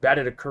 yeah.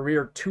 batted a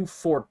career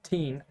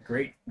 .214.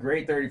 Great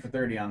 30 for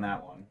 30 on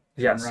that one.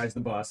 Yes. Sunrise the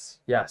bus.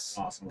 Yes,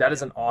 Awesome. that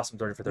is an awesome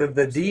 30 for The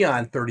 30.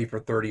 Dion 30 for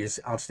 30 is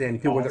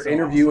outstanding too, where Also they're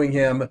interviewing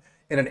him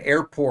in an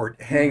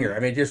airport hangar. I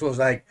mean, it just was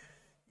like,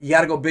 you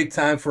got to go big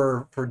time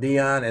for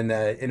Dion, and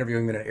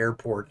interviewing him in an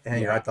airport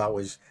hangar, Yeah. I thought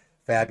was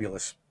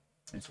fabulous.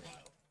 It's wild.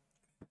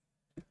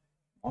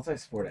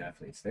 Multi-sport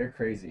athletes, they're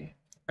crazy.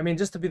 I mean,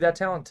 just to be that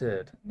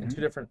talented in Mhm.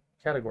 two different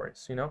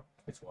categories,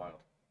 It's wild.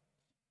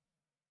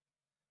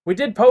 We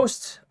did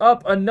post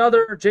up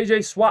another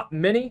JJ Swap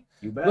mini.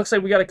 You bet. Looks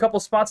like we got a couple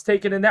spots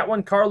taken in that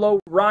one. Carlo,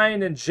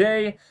 Ryan, and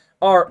Jay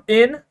are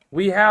in.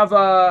 We have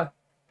some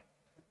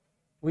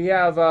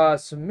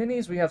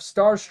minis. We have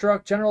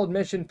Starstruck, General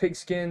Admission,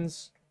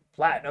 Pigskins,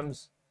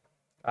 Platinums,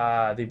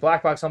 the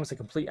Black Box Helmets, the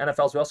complete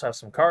NFLs. We also have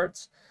some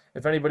cards.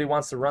 If anybody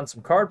wants to run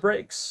some card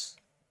breaks.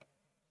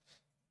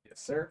 Yes,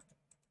 sir.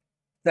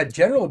 That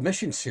general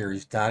admission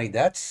series, Donnie,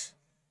 that's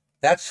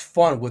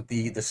fun with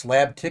the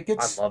slab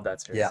tickets. I love that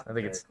series. Yeah. I think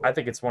Very it's cool. I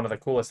think it's one of the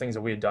coolest things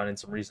that we had done in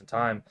some recent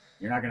time.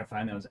 You're not going to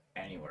find those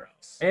anywhere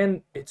else.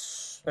 And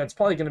it's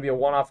probably going to be a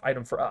one-off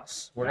item for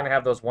us. We're Yeah. going to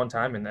have those one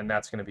time, and then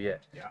that's going to be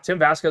it. Yeah. Tim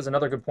Vasquez,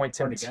 another good point.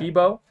 Tim Hard to get.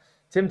 Tebow.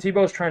 Tim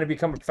Tebow is trying to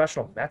become a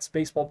professional Mets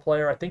baseball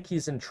player. I think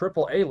he's in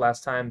AAA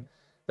last time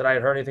that I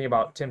had heard anything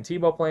about Tim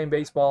Tebow playing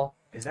baseball.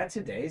 Is that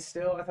today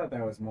still? I thought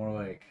that was more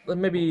like.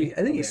 Maybe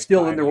I think he's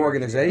still in their 5 years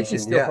organization.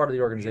 he's still part of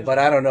the organization. But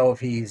I don't know if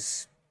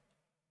he's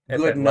At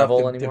good that enough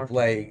level to anymore.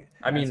 play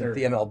I mean, That's at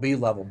the MLB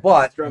level.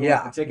 But Struggling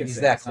yeah, with the ticket he's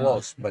sales, that huh?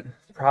 close. But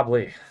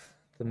probably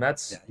the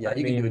Mets. yeah, I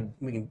you mean, can do.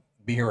 We can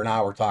be here an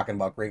hour talking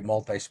about great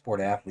multi-sport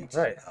athletes.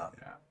 Right. Yeah.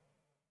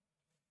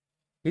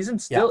 he's in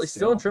Yeah, he's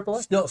still in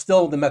AAA.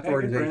 Still the Mets Hey, good for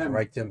organization, him.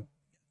 right, Tim?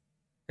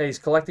 Hey, he's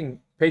collecting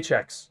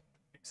paychecks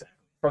Exactly.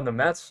 from the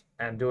Mets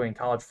and doing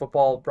college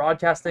football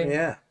broadcasting.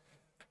 Yeah.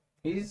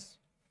 He's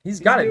He's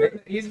got it doing,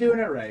 made. He's doing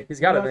it right. He's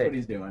got He it knows made. what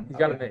he's doing. He's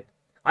got Oh, it made.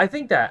 I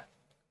think that,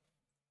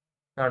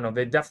 I don't know,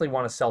 they definitely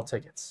want to sell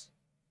tickets.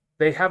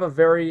 They have a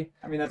very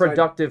I mean, that's why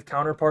productive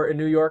counterpart in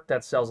New York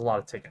that sells a lot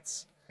of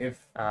tickets.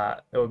 if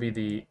It would be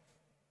the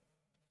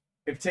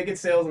ticket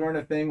sales weren't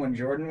a thing when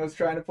Jordan was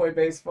trying to play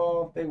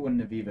baseball, they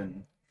wouldn't have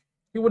even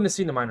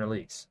seen the minor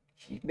leagues.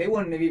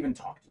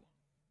 talked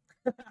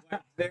to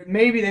him.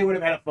 Maybe they would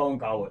have had a phone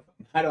call with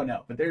him. I don't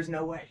know, but there's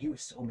no way. He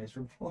was so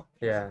miserable.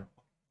 Yeah.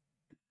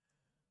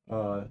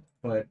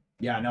 But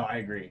yeah, no, I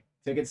agree.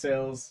 Ticket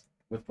sales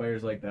with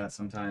players like that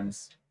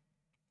sometimes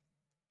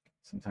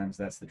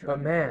that's the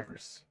driving man,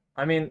 force.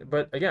 I mean,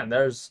 but again,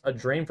 there's a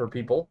dream for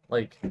people.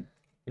 Like,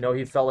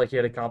 he felt like he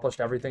had accomplished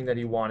everything that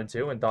he wanted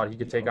to and thought he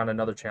could take on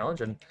another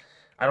challenge. And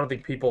I don't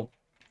think people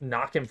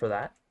knock him for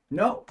that.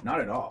 No, not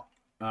at all.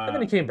 And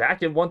then he came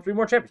back and won 3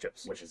 more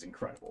championships. Which is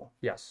incredible.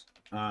 Yes.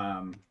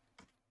 Um,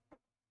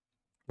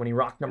 When he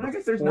rocked and number I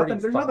guess there's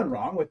 45. nothing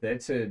wrong with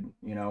it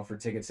for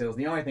ticket sales.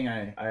 The only thing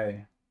I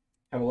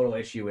have a little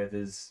issue with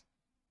is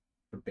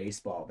for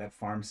baseball. That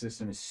farm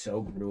system is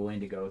so grueling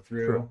to go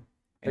through. True.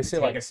 And They to say,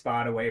 take like- a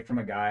spot away from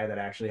a guy that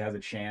actually has a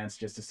chance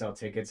just to sell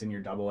tickets in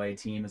your AA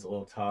team is a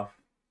little tough.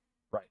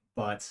 Right.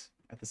 But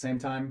at the same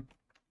time,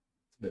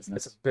 it's a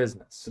business. It's a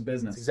business. It's a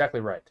business. That's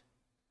exactly right.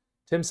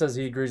 Tim says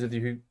he agrees with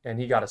you, and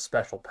he got a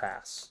special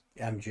pass.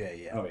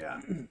 MJ, yeah. Oh yeah,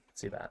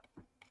 See that?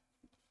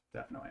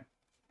 definitely.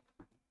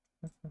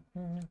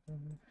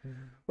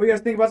 What do you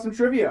guys think about some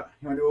trivia?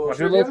 You want to do a little Let's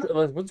trivia?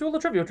 do a little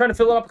trivia. We're trying to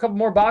fill up a couple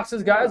more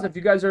boxes, guys. If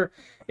you guys are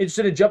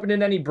interested in jumping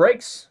in any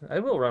breaks, I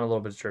will run a little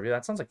bit of trivia.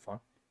 That sounds like fun.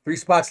 3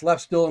 spots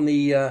left still in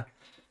the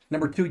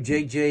number 2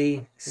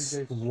 JJ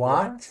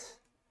Swat.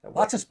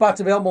 Lots of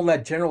spots available in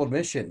that general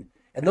admission.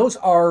 And those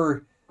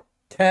are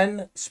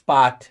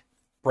 10-spot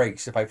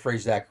breaks, if I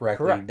phrase that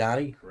correctly, Correct.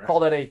 Donnie.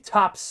 Call that a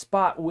top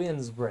spot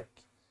wins break.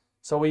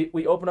 So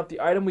we open up the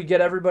item. We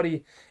get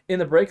everybody in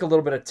the break a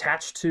little bit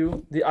attached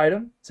to the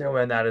item. Say, oh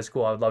man, that is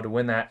cool. I would love to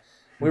win that.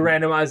 We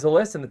randomize the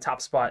list, and the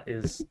top spot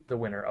is the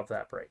winner of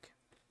that break.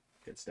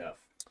 Good stuff.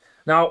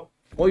 Now,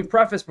 we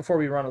preface before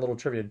we run a little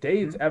trivia.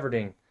 Dave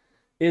Everding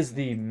is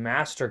the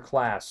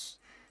masterclass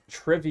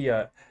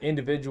trivia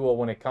individual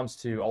when it comes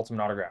to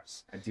Ultimate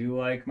Autographs. I do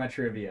like my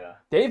trivia.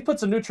 Dave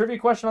puts a new trivia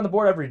question on the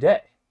board every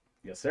day.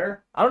 Yes, sir.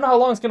 I don't know how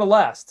long it's going to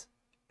last.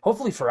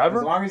 Hopefully As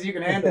forever. long as you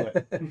can handle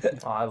it.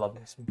 Oh, I love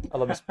this. I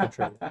love this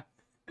trivia.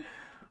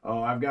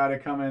 Oh, I've got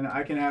it coming.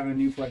 I can have a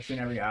new question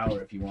every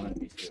hour if you wanted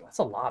me to. That's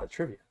a lot of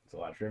trivia. It's a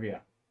lot of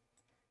trivia.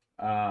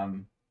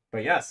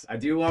 But yes, I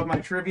do love my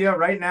trivia.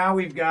 Right now,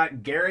 we've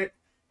got Garrett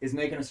is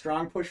making a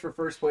strong push for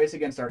first place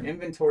against our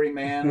inventory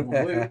man,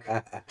 Luke.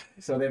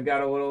 So they've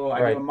got a little, I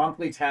do Right. a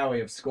monthly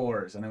tally of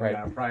scores, and then we Right.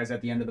 got a prize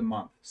at the end of the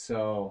month.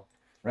 So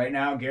right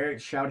now,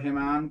 Garrett, shout him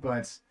on.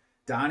 But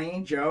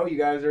Donnie, Joe, you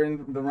guys are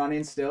in the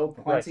running still.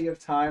 Plenty of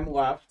time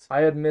left.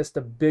 I had missed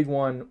a big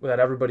one that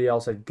everybody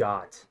else had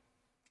got.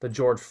 The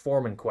George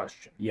Foreman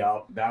question.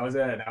 Yup, that was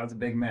it. That was a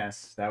big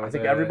miss. That was. I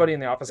think everybody in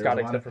the office There's got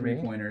a it lot of except for me.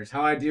 three-pointers.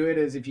 How I do it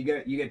is if you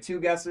get 2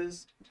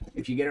 guesses.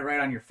 If you get it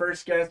right on your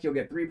first guess, you'll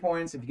get 3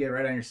 points. If you get it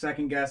right on your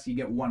second guess, you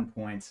get 1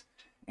 point.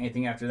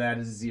 Anything after that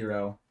is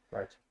 0.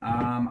 Right.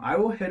 I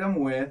will hit them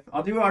with.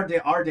 I'll do our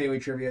daily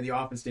trivia, the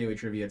office daily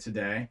trivia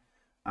today.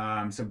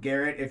 So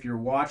Garrett, if you're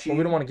watching, Well,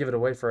 we don't want to give it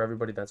away for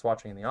everybody that's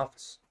watching in the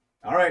office.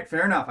 all right,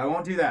 fair enough. I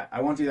won't do that.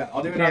 I'll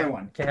do another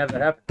one. Can't have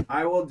that happen.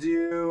 I will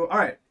do. All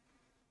right.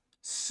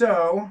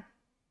 So,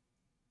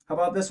 how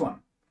about this one?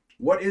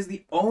 What is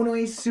the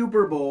only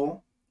Super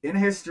Bowl in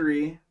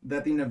history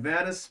that the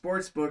Nevada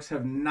sports books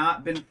have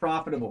not been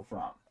profitable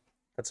from?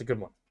 That's a good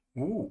one.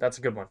 Ooh. That's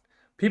a good one.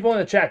 People in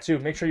the chat too,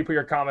 make sure you put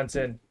your comments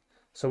in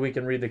so we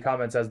can read the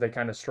comments as they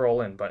kind of stroll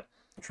in. But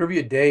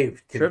Trivia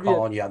Dave Trivia-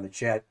 calling you on the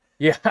chat.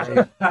 yeah,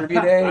 Hey,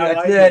 Trivia Dave, I that's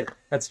like it.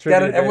 that's true.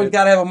 Everyone's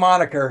got to have a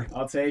moniker.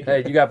 I'll take Hey,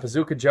 it. you got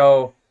Bazooka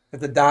Joe,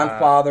 At the Don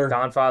Father.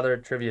 Don Father,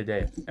 Trivia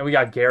Dave, and we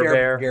got Gare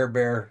Bear. Gare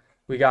Bear.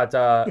 We got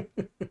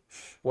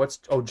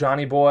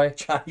Johnny Boy,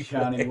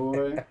 Johnny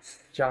boy.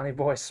 Johnny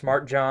Boy,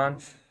 Smart John,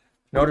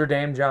 Notre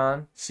Dame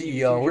John,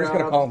 CEO. We're just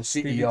going to call him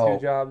Stevie Two CEO.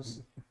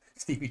 Jobs.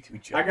 Stevie Two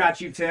Jobs. I got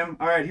you, Tim.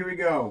 All right, here we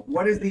go.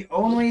 What is the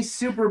only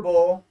Super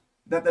Bowl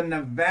that the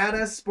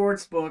Nevada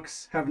sports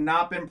books have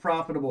not been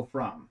profitable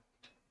from?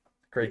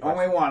 Great The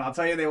only one. I'll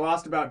tell you, they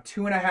lost about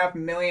 $2.5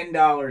 million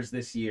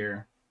this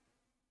year.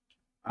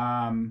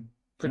 And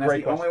that's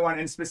great the only one.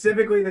 And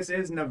specifically, this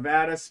is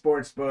Nevada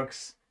sports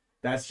books.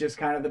 That's just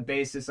kind of the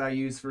basis I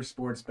use for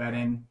sports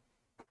betting.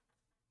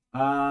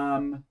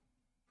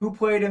 Who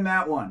played in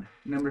that one?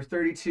 Number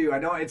 32.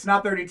 It's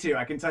not 32.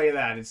 I can tell you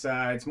that.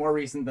 It's more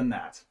recent than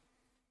that.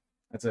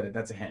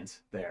 That's a hint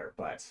there,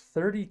 but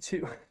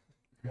 32.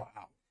 Wow.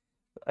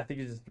 I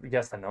think you just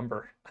guessed a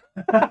number.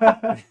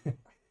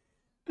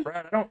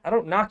 Brad, I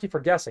don't knock you for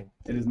guessing.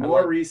 It is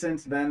more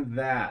recent than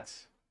that.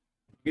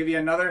 Give you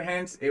another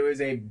hint. It was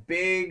a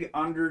big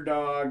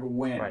underdog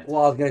win. Right.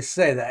 Well, I was going to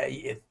say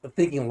that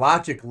thinking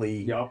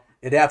logically, Yep.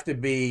 it'd have to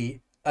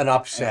be an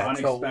upset.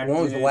 So when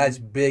was the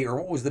last big, or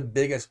what was the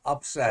biggest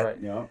upset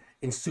Right. Yep.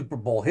 in Super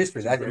Bowl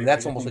history? It's pretty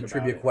That's good to almost a think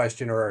trivia about it.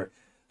 question or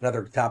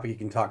another topic you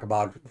can talk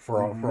about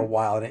for a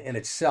while in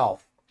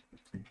itself.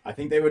 I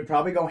think they would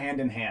probably go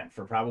hand in hand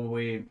for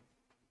probably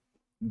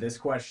this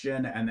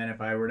question, and then if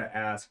I were to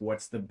ask,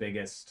 what's the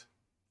biggest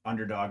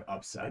underdog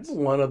upset? It's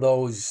one of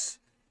those.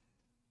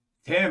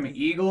 Tim,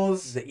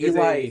 Eagles The is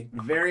Eli-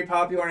 a very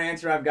popular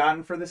answer I've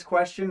gotten for this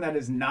question. That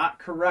is not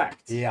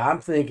correct. Yeah, I'm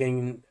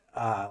thinking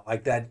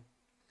like that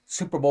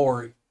Super Bowl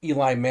where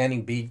Eli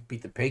Manning beat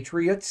the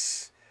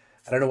Patriots.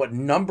 I don't know what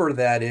number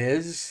that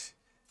is.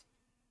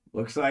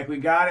 Looks like we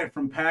got it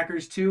from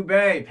Packers to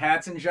Bay,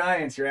 Pats and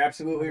Giants. You're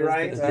absolutely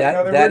right. Is I that-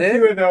 know there that were it?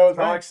 two of those.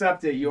 I'll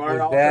accept it. You are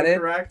Is also that it?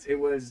 correct. It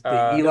was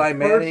The Eli the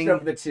Manning. first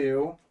of the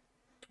two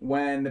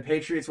when the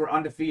Patriots were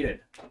undefeated.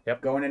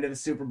 Yep. Going into the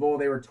Super Bowl,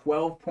 they were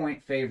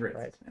 12-point favorites,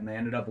 Right. and they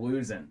ended up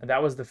losing. And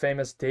that was the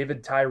famous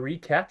David Tyree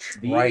catch.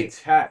 The Right.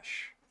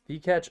 catch. The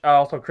catch.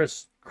 Also,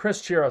 Chris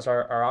Chiros,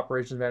 our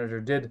operations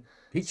manager, did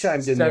He chimed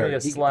in send there. me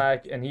a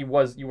Slack, and you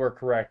were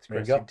correct, There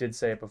you Chris. go. You did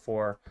say it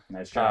before.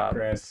 Nice job, Um,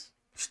 Chris.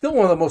 Still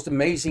one of the most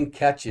amazing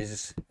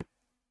catches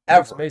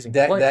ever. Amazing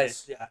that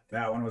plays.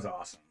 That one was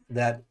awesome.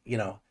 that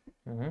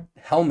Mm-hmm.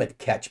 helmet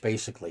catch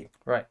basically.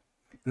 Right.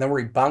 And then where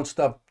he bounced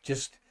up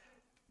just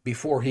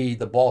before the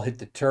ball hit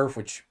the turf,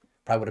 which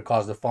probably would have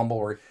caused a fumble.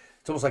 Where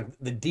it's almost like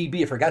the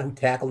DB. I forgot who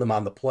tackled him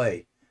on the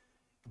play,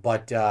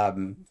 but where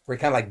he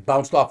kind of like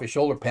bounced off his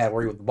shoulder pad,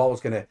 where the ball was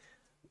gonna.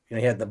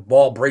 He had the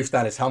ball braced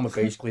on his helmet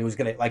basically. He was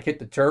gonna like hit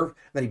the turf,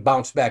 then he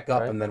bounced back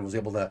up, Right. and then was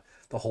able to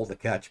hold the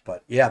catch.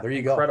 But yeah, there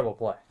you go. Incredible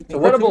play. So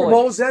what Super Incredible.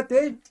 Bowl was that,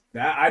 Dave?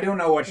 That I don't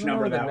know which I don't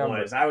number know the that number.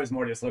 was. I was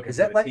more just looking Is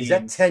for that the like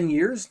teams. 10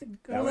 years ago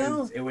That now?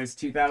 was, it was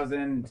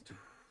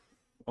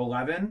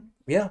 2011.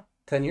 Yeah,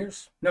 10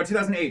 years. No,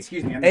 2008.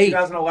 Excuse me. I mean, 8,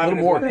 2011. a little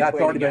is more. when they That's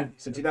played already again. been-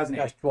 So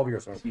 2008. Gosh, 12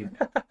 years. Sorry. Excuse me.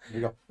 There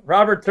you go.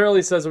 Robert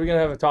Turley says we're gonna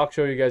have a talk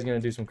show. You guys gonna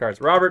do some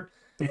cards. Robert,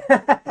 you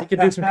can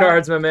do some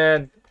cards, my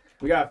man.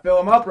 We gotta fill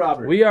them up,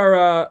 Robert. We are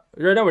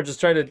right now. We're just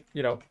trying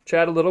to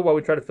chat a little while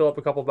we try to fill up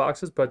a couple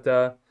boxes. But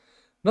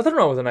nothing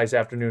wrong with a nice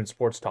afternoon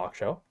sports talk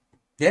show.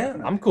 Yeah.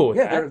 I'm cool with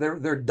Yeah,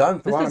 that. they're done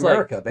This throughout is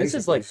America, like basically. this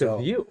is like so.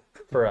 the View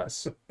for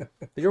us.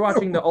 You're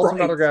watching the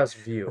Ultimate Right. Autographs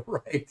View.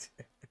 Right.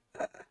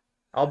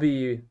 I'll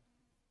be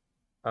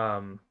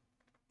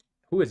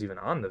who is even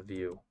on the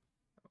View?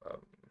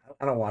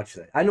 I don't watch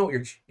that. I know what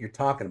you're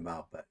talking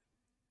about, but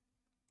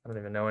I don't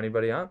even know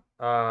anybody on.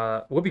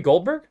 Whoopi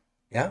Goldberg.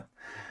 yeah.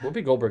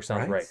 Whoopi Goldberg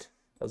sounds Right. right,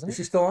 doesn't Is it?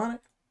 she still on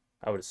it?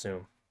 I would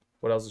assume.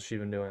 What else has she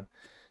been doing?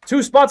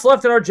 2 spots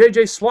left in our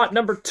JJ SWAT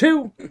number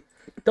 2.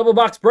 Double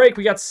box break.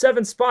 We got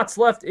 7 spots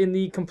left in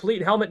the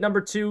complete helmet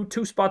number 2.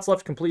 2 spots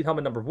left complete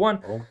helmet number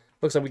 1. Oh.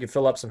 Looks like we can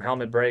fill up some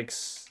helmet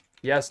breaks.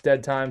 Yes,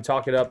 dead time.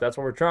 Talk it up. That's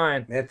what we're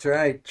trying. That's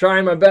right.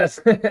 Trying my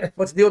best.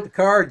 What's the deal with the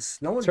cards?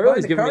 No one's Turley's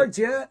buying the giving me- cards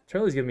yet.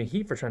 Turley's giving me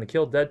heat for trying to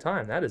kill dead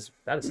time. That is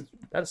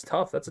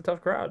tough. That's a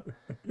tough crowd.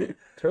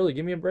 Turley,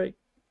 give me a break.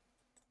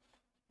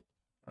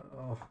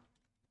 Oh.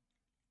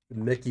 The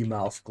Mickey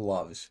Mouse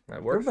gloves. That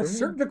They're works the for me.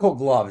 surgical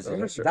gloves.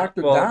 Those are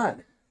Dr. well-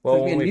 Don. Well,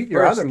 Well, when we need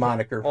your first- other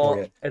moniker Well, for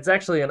you. it's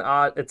actually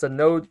it's a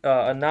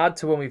nod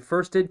to when we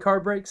first did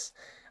card breaks.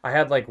 I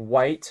had like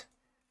white,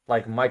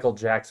 like Michael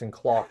Jackson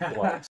cloth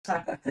gloves.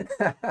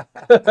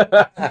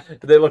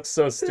 They look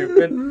so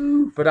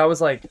stupid. But I was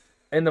like,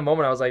 in the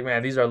moment, I was like,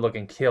 man, these are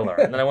looking killer.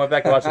 And then I went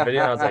back and watched the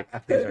video, and I was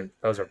like,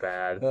 those are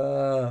bad.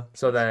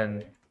 So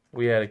then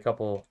we had a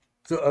couple.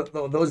 So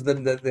those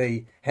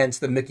hence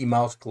the Mickey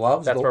Mouse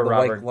gloves. That's the, where the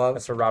Robert. white gloves.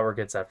 That's where Robert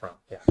gets that from.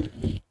 Yeah,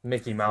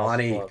 Mickey Mouse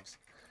Funny. gloves.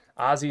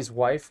 Ozzy's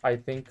wife, I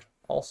think,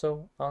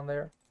 also on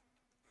there.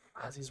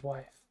 Ozzy's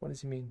wife. What does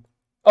he mean?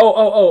 Yeah.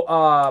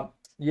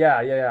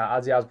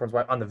 Ozzy Osbourne's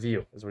wife on The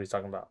View is what he's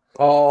talking about.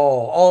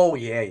 Oh,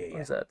 yeah.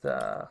 What is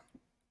that?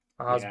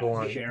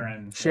 Osbourne. Yeah,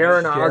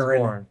 Sharon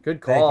Osbourne.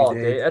 Good call,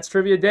 Dave. Dave. That's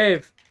trivia,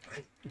 Dave.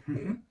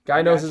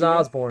 Guy knows his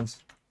Osbournes.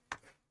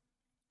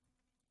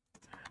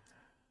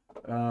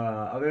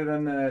 Other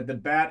than the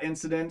bat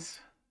incident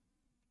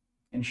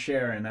and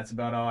Sharon, that's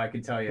about all I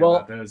could tell you Well,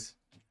 about those.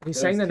 He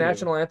sang the two.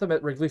 national anthem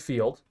at Wrigley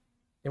Field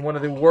in one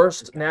of the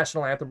worst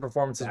national anthem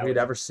performances That we'd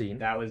was- ever seen.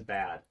 That was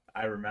bad.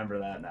 I remember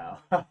that now.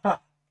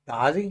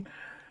 Ozzy?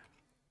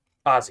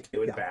 Ozzy. It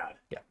was Yeah. bad.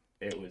 Yeah.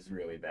 It was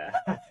really bad.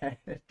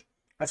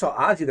 I saw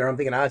Ozzy there. I'm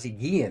thinking Ozzy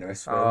Guillen.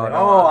 Ozzy. Ozzy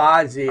Oh,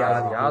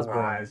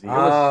 Osbourne. Ozzy.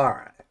 All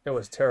right. It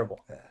was terrible.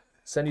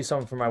 Send you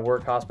some from my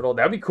work hospital.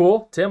 That'd be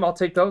cool. Tim, I'll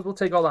take those. We'll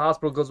take all the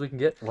hospital gloves we can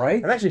get.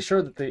 Right? I'm actually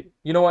sure that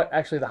you know what?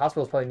 Actually, the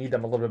hospitals probably need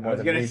them a little bit I more was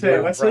than gonna we say,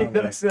 do. let's leave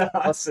those to the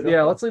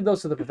hospital. Let's leave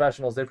those to the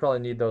professionals. They probably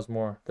need those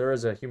more. There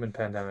is a human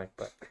pandemic,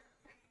 but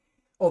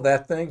Oh,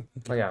 that thing.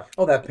 Oh, yeah.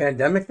 Oh, that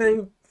pandemic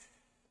thing.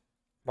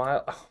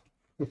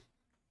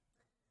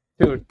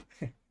 Dude,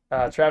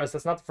 Travis,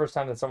 that's not the first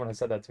time that someone has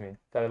said that to me,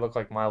 that I look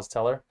like Miles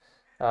Teller,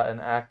 an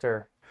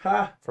actor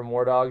Ha! from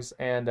War Dogs.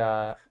 And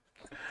I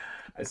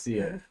see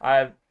it.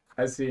 I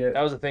see it.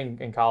 that was a thing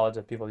in college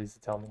that people used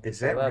to tell me. Is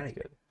So that that's right?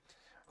 good.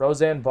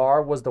 Roseanne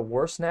Barr was the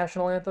worst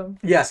national anthem?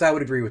 Yes, I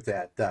would agree with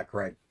that.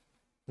 Correct.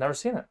 Never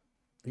seen it.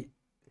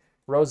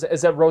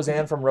 Is that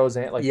Roseanne from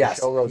Roseanne? Like Yes.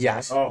 the show Roseanne?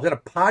 Yes. Oh. It was at a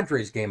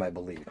Padres game, I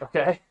believe.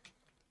 Okay.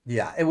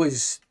 Yeah, it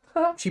was.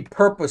 She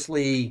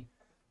purposely.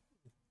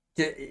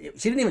 She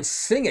didn't even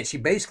sing it. She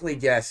basically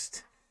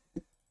just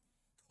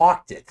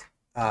talked it,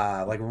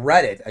 like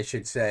read it, I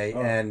should say,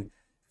 and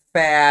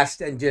fast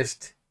and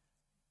just,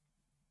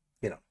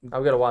 you know.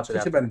 I'm gonna watch it. She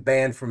should have After been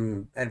banned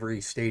from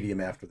every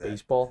stadium after that.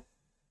 baseball.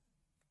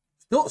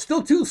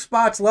 Still 2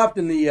 spots left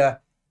in the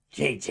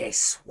JJ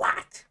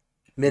SWAT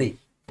mini.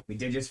 We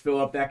did just fill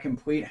up that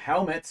complete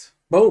helmet.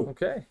 Boom.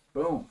 Okay.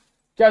 Boom.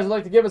 If you guys would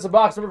like to give us a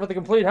box number for the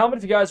complete helmet,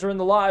 if you guys are in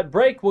the live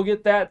break, we'll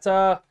get that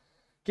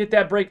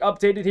break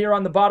updated here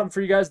on the bottom for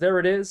you guys. There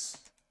it is.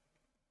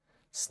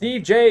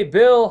 Steve J,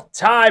 Bill,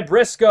 Ty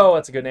Briscoe.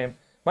 That's a good name.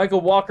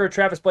 Michael Walker,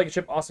 Travis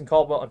Blankenship, Austin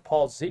Caldwell, and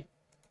Paul Z.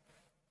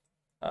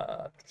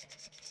 There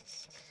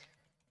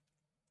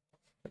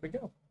we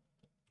go.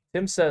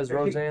 Tim says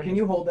Roseanne. Can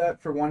you hold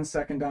that for 1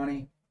 second,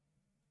 Donnie?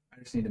 I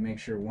just need to make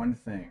sure one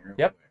thing real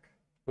Yep. quick.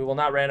 We will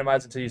not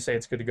randomize until you say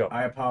it's good to go.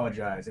 I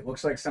apologize. It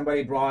looks like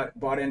somebody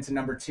bought into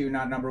number 2,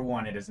 not number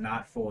 1. It is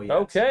not full yet.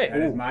 Okay.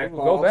 That is my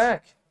We'll fault. go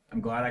back. I'm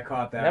glad I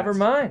caught that. Never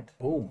mind.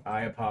 Boom.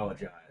 I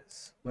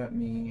apologize. Let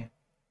me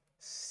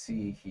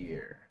see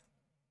here.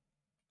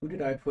 Who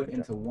did I put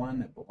into 1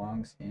 that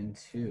belongs in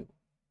 2?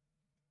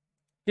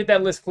 Get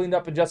that list cleaned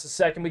up in just a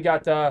second. We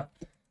got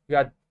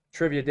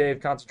Trivia Dave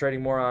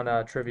concentrating more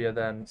on trivia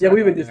than. Yeah,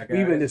 we've been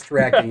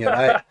distracting you.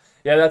 Yeah,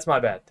 that's my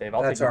bad, Dave.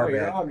 I'll That's take our the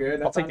You're bad. all good.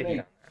 I'll That's take on the me.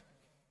 heat.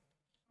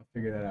 I'll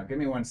figure that out. Give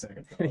me 1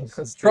 second,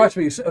 fellas. Trust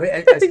me, as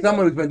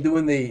someone who's been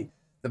doing the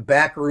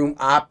backroom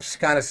ops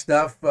kind of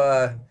stuff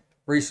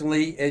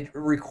recently, it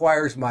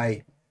requires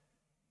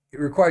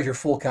your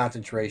full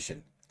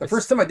concentration. The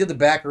first time I did the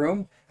back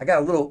room, I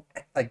got a little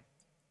like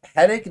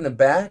headache in the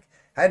back.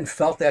 I hadn't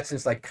felt that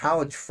since like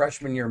college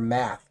freshman year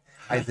math,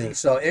 I think.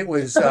 So it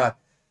was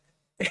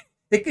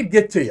it could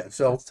get to you.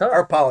 So It's tough. I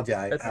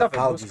apologize. It's tough.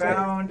 Apologies.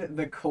 Found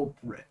the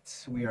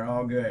culprit. We are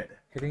all good.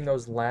 Hitting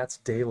those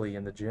lats daily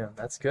in the gym.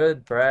 That's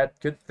good, Brad.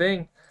 Good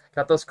thing.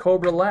 Got those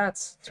Cobra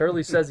lats.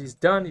 Turley says he's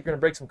done. You're going to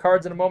break some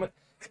cards in a moment.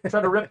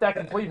 Try to rip that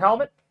complete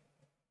helmet.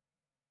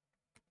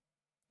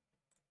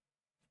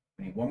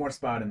 We need one more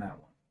spot in that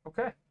one.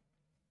 Okay.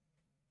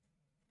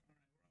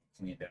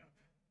 Cleaned up.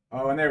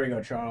 Oh, and there we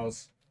go,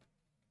 Charles.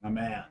 My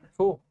man.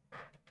 Cool.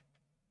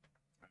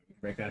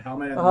 Break that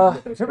helmet. And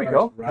get those here we cards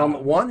go. right.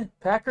 Helmet 1.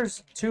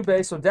 Packers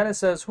 2 So Dennis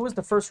says, who was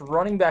the first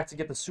running back to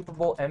get the Super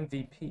Bowl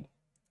MVP?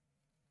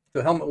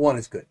 So helmet 1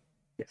 is good.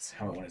 Yes,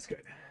 helmet 1 is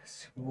good.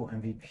 Super Bowl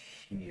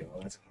MVP. Oh,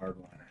 that's a hard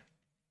one.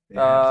 They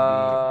have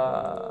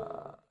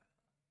to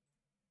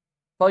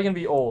Probably going to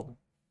be old.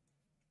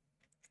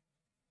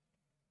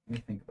 let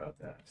me think about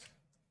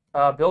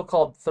that. Bill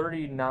called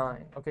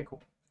 39. Okay,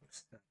 cool.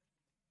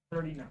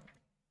 39.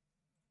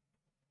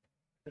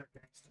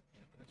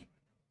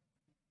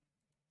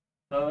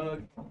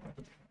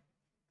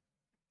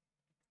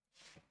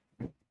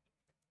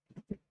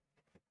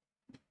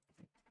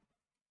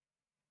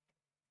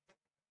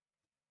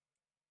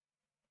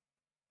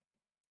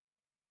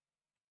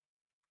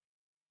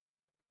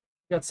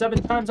 Got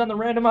 7 times on the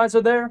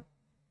randomizer there.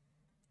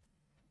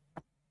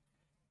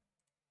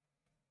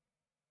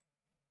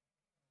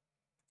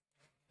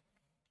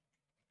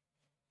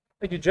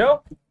 Thank you,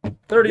 Joe.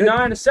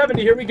 39 to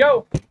 70. Here we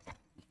go.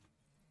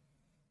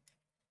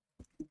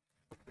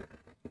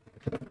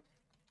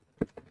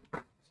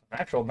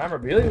 Actual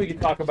memorabilia we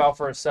could talk about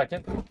for a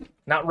second.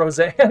 Not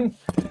Roseanne.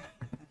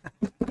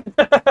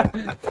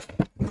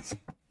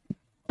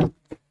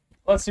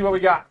 Let's see what we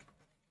got.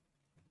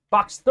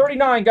 Box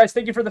 39, guys.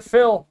 Thank you for the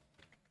fill.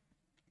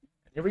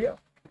 Here we go.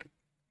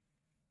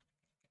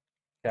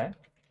 Okay.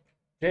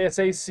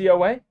 JSA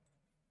COA.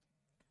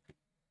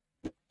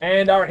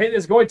 And our hit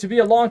is going to be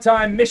a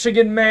longtime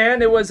Michigan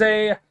man. It was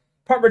a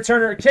punt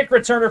returner, kick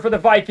returner for the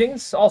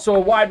Vikings. Also a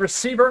wide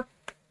receiver.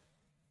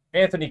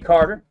 Anthony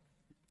Carter.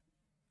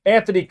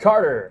 Anthony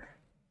Carter.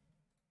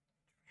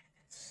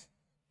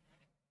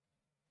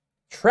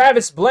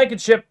 Travis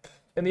Blankenship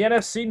in the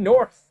NFC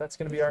North. That's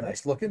going to be our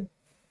Nice looking.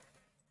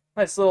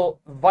 nice little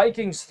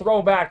Vikings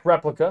throwback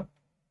replica.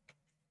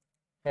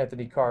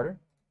 Anthony Carter.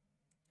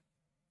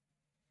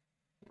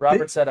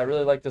 Robert said, I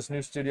really like this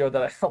new studio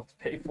that I helped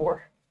pay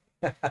for.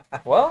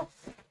 Well,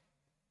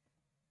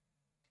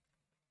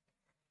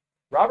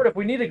 Robert, if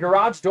we need a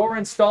garage door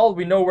installed,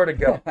 we know where to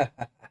go.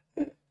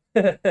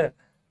 Anthony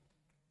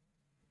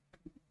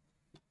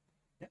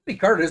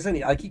Carter, isn't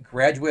he? Like he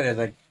graduated as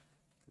like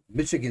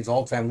Michigan's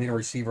all-time leading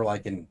receiver,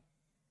 like in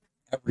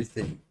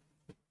everything.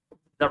 Is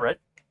that right?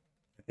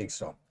 I think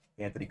so.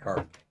 Anthony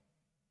Carter.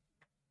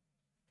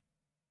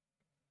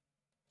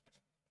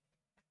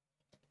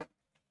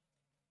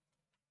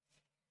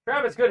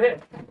 Travis, good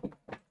hit.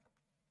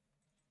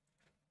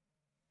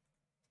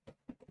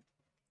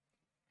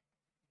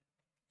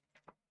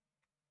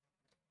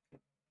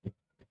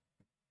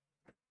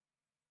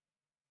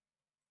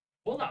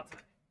 Hold on.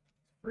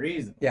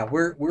 Freezing. Yeah,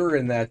 we're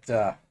in that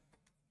what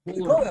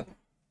do you call that?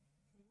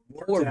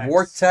 Vortex.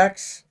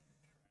 Vortex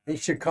in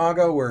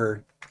Chicago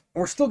where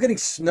we're still getting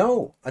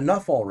snow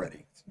enough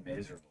already. It's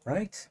miserable.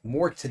 Right?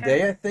 More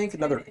today, I think.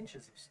 Another 10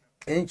 inches of snow.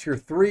 inch or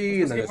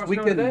 3, and then We're supposed to get this more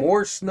snow weekend today?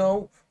 more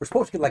snow. We're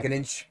supposed to get like an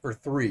inch or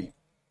 3.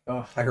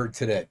 Oh, I heard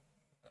today.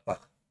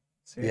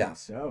 Yeah.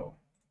 So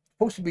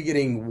Supposed to be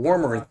getting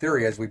warmer in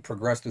theory as we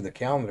progress through the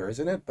calendar,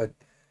 isn't it? But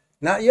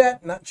not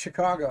yet. Not in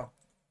Chicago.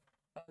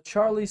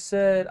 Charlie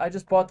said, I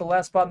just bought the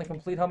last spot in the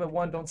complete helmet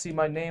one. Don't see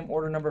my name.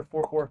 Order number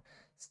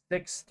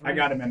 44637. I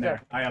got him in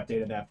there. I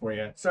updated that for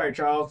you. Sorry,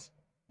 Charles.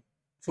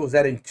 So is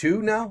that in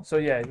 2 now? So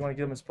yeah, you want to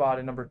give him a spot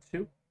in number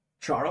 2?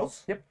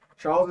 Charles? Yep.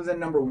 Charles is in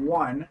number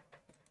 1.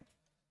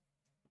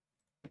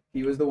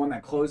 He was the one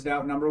that closed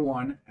out number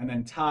 1, and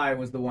then Ty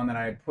was the one that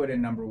I had put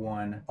in number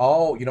 1.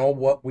 Oh, you know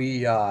what?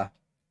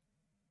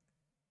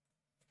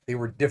 They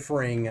were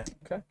differing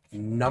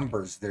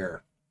numbers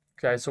there.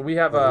 Okay, so we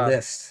have A a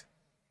list.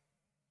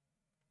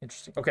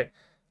 interesting. Okay,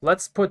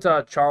 let's put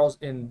Charles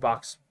in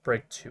box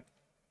break 2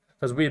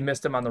 because we had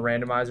missed him on the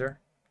randomizer.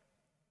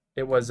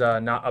 It was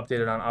not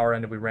updated on our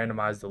end, and we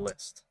randomized the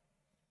list.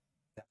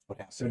 That's what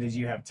happened. So did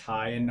you have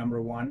Ty in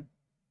number 1?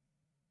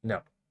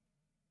 No.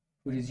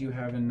 Who did you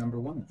have in number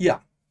 1? Yeah.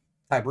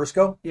 Ty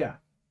Briscoe? Yeah.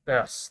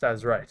 Yes, that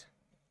is right.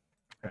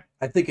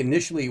 I think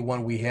initially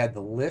when we had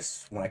the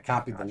list, when I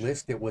copied the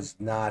list, it was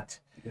not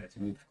You guys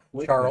moved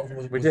quick Charles there.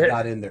 was We did.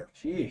 not in there.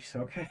 Jeez,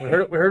 okay. We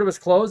heard it was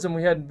closed, and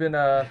we hadn't been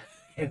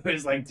It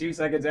was like 2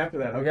 seconds after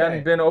that. we Okay.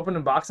 hadn't been open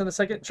and boxed in a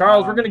second.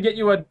 Charles, we're gonna get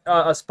you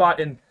a spot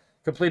in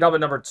complete helmet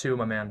number 2,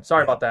 my man.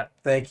 Sorry about that.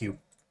 Thank you.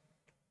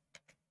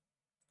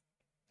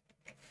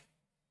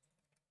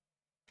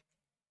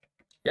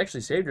 You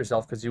actually saved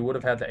yourself because you would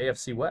have had the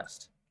AFC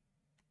West.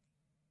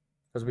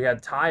 Because we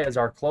had Ty as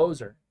our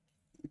closer.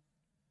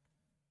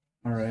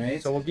 All right.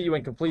 So we'll get you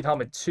in complete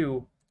helmet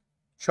 2.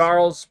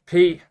 Charles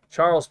P.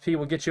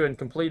 will get you in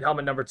complete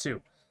helmet number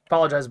 2.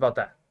 Apologize about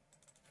that.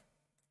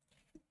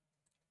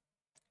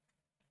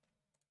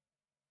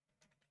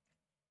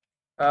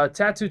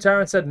 Tattoo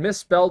Tyrant said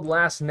misspelled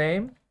last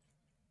name.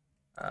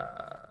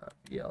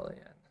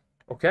 BLAN.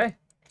 Okay.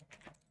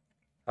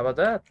 How about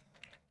that?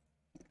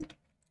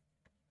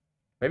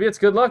 Maybe it's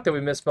good luck that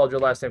we misspelled your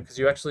last name because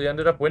you actually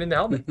ended up winning the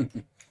helmet.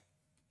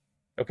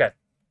 Okay.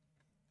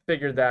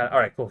 Figured that. All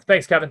right, cool.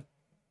 Thanks, Kevin.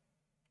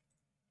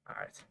 All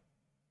right.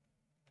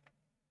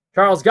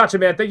 Charles, gotcha,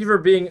 man. Thank you for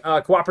being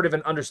cooperative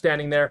and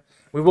understanding there.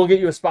 We will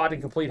get you a spot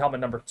in complete helmet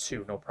number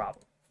 2. No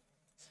problem.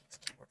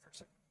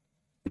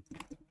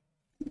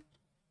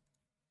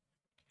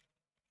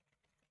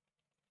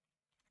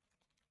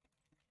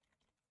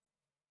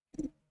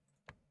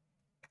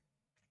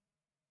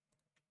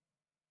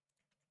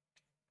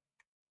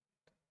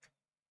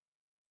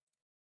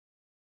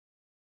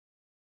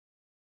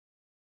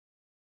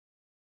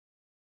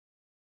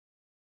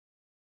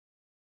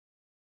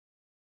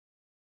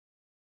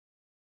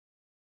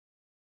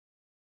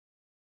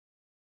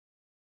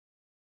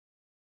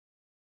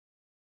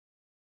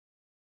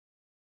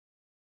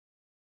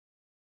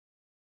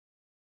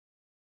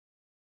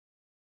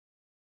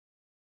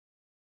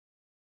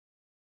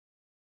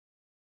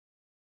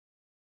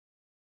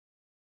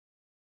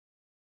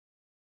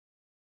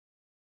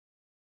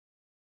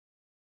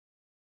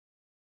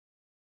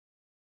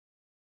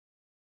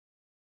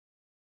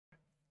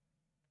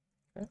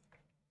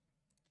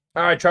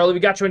 All right, Charlie, we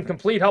got you in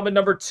complete helmet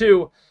number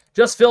 2.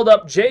 Just filled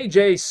up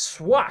JJ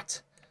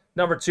SWAT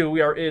number 2.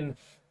 We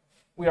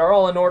are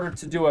all in order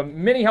to do a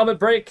mini helmet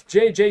break.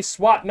 JJ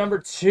SWAT number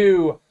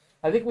 2.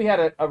 I think we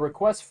had a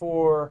request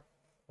for,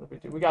 what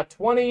did we do? We got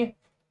 20,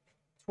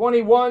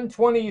 21,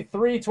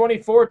 23,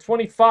 24,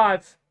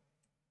 25.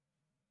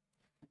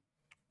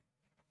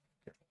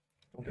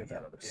 We'll get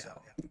that other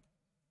cell. There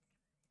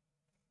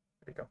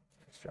you go.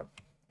 Nice job.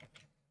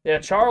 Yeah,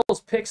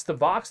 Charles picks the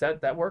box.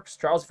 That works.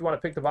 Charles, if you want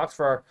to pick the box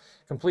for our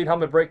complete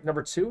helmet break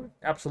number 2,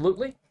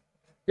 absolutely.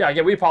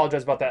 Yeah, we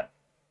apologize about that.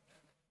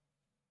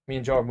 Me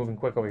and Joe are moving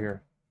quick over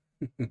here.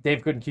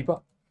 Dave couldn't keep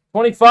up.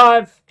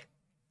 25.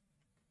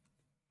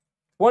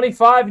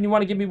 25, and you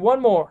want to give me one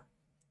more.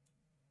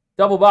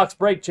 Double box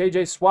break,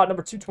 JJ SWAT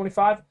number 2,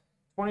 25,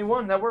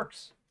 21. That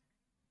works.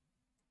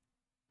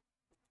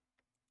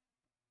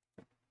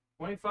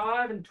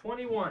 25 and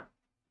 21.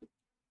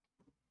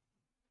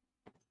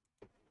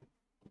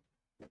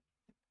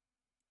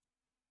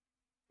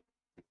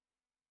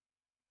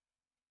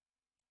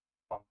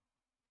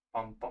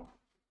 Bum bum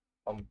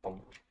bum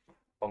bum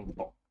bum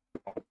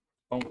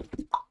bum bum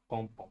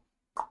bum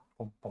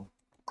bum bum.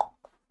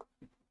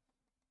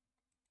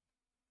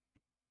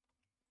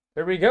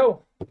 There we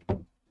go.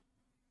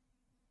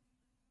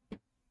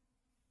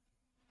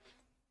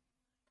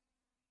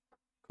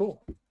 Cool.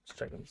 Just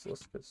checking this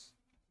list.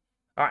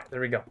 All right,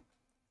 there we go.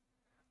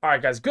 All right,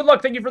 guys. Good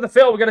luck. Thank you for the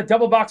fill. We got a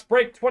double box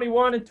break,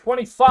 21 and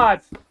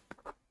 25.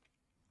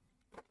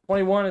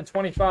 21 and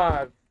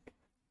 25.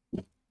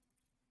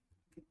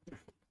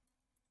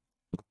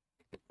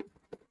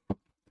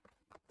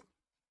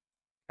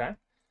 Okay.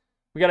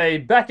 We got a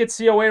Beckett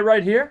COA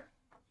right here.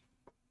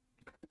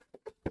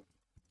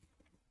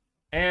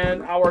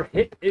 And our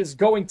hit is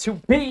going to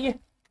be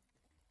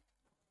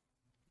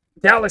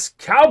Dallas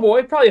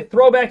Cowboy. Probably a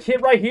throwback hit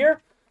right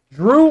here.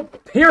 Drew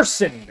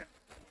Pearson.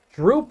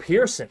 Drew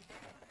Pearson.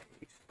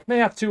 May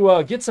have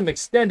to get some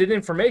extended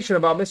information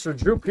about Mr.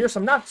 Drew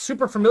Pearson. I'm not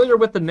super familiar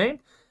with the name,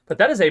 but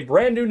that is a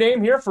brand new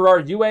name here for our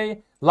UA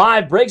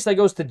Live Breaks. That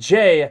goes to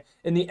Jay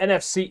in the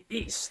NFC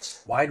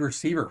East. Wide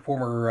receiver,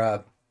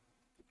 former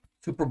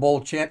Super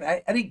Bowl champ. I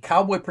think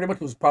Cowboy pretty much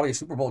was probably a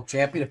Super Bowl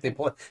champion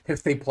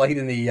if they played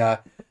in the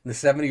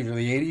 70s or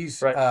the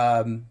 80s.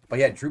 Right. But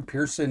yeah, Drew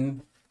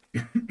Pearson,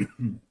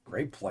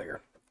 great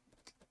player.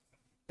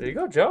 There you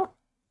go, Joe.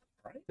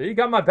 There you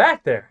got my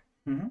back there.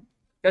 Mm-hmm. You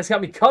guys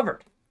got me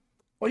covered.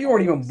 Well, you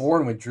weren't even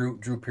born when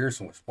Drew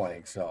Pearson was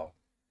playing, so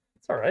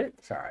It's all right.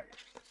 it's all right.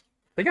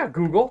 They got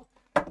Google.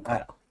 I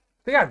know.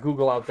 They got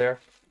Google out there.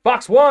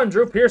 Box 1,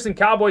 Drew Pearson,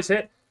 Cowboys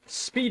hit.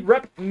 Speed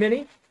Rep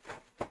Mini.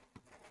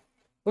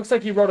 Looks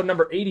like he wrote a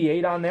number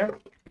 88 on there.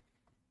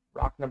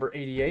 Rock number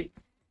 88.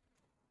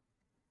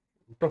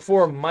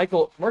 Before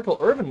Michael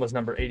Irvin was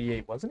number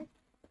 88, wasn't he?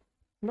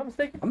 I'm not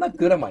mistaken. I'm not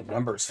good at my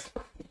numbers.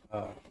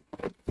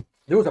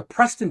 There was a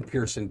Preston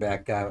Pearson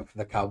back for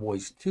the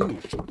Cowboys too,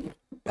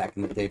 back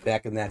in the day,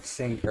 back in that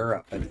same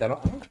era. But I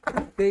don't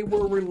think they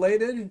were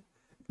related.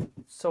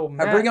 So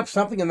I bring up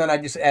something and then I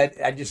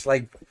just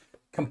like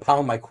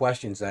compound my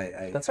questions.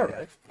 That's all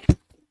right.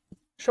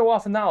 Show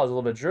off the knowledge a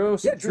little bit, Drew.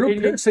 Yeah, Drew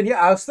 88. Pearson.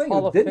 Yeah, I was Hall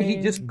thinking, of didn't he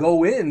Fame. just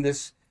go in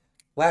this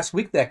last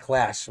week, that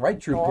class, right,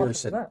 Drew How awesome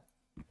is Pearson? that?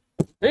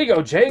 There you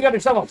go, Jay. You got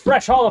yourself a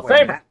fresh Hall of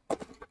Famer.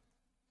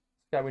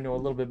 Guy we know a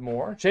little bit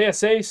more.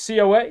 JSA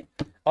COA,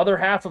 other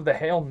half of the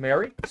Hail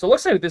Mary. So it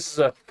looks like this is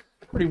a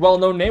pretty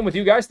well-known name with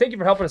you guys. Thank you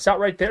for helping us out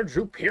right there.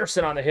 Drew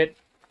Pearson on the hit.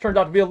 Turned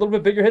out to be a little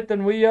bit bigger hit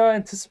than we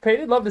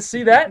anticipated. Love to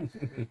see that.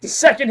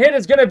 Second hit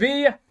is going to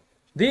be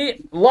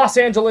the Los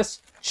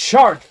Angeles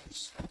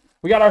Chargers.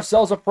 We got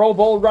ourselves a Pro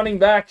Bowl running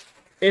back.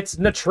 It's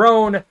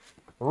Natrone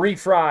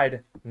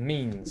Refried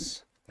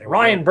Means.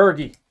 Ryan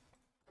Berge.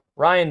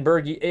 Ryan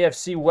Berge,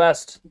 AFC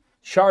West.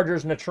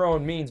 Chargers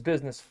Natrone Means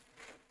business.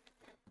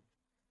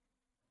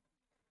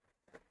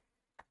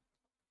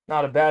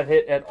 Not a bad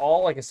hit at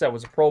all. Like I said,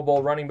 was a Pro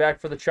Bowl running back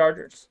for the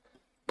Chargers.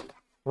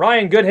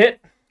 Ryan, good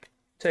hit.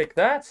 Take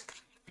that.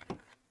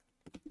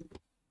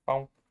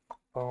 Boom,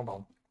 boom,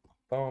 boom,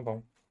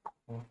 boom,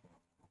 boom.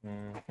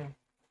 Mm-hmm.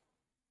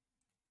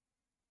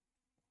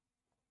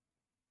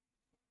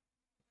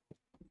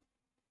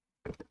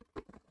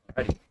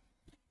 Ready.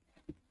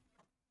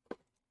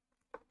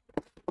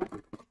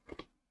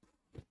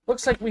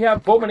 Looks like we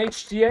have Bowman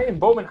HTA and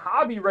Bowman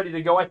Hobby ready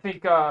to go. I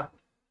think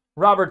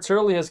Robert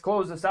Turley has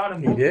closed us out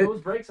in both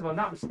those breaks, if I'm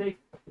not mistaken.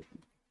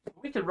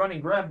 We could run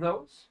and grab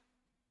those.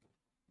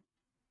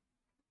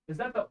 Is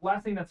that the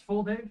last thing that's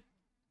full, Dave?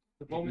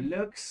 The Bowman? It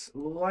looks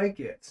like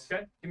it.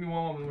 Okay, give me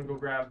one moment. I'm going to go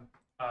grab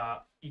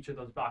each of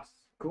those boxes.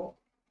 Cool.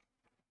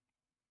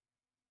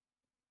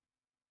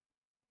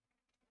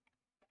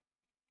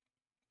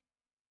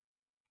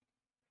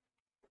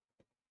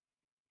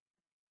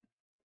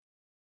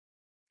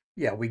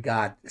 Yeah, we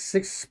got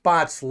 6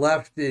 spots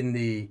left in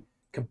the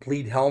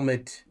complete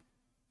helmet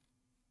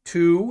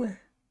 2.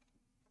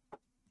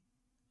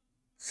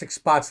 6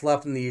 spots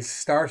left in the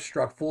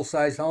Starstruck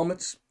full-size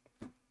helmets.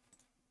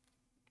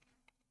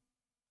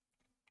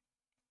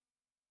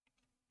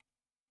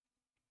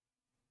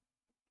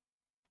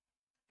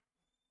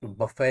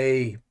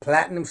 Buffet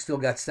Platinum still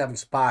got 7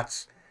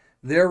 spots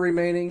there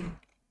remaining.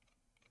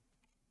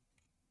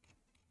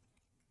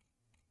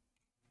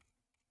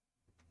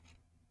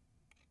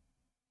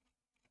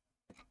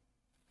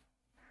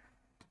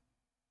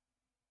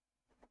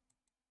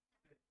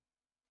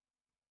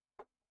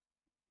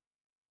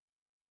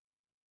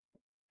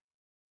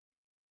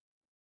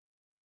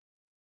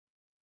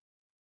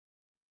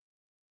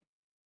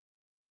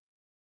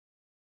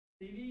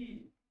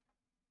 TV.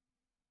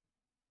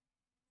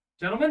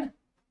 Gentlemen,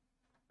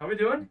 how we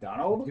doing?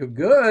 Donald? You're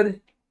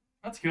good.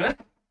 That's good.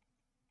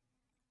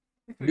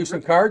 Do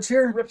some cards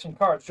here. Rip some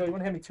cards. Joe, you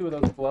want to hand me 2 of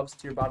those gloves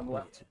to your bottom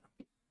left?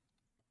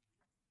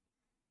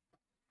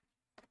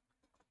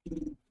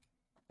 Thank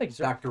you,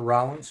 sir. Dr.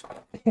 Rollins.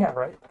 Yeah,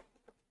 right.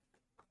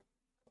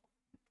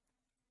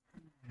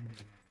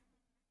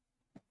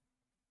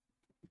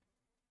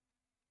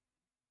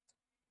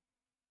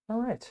 All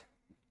right.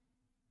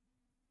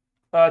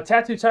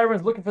 Tattoo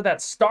Tyrant's looking for that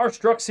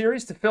Starstruck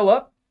series to fill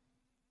up.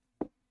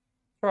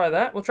 Try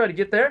that. We'll try to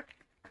get there.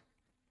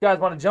 You guys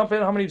want to jump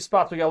in? How many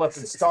spots we got left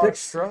in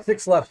Starstruck?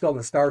 6 left still in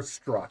the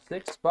Starstruck.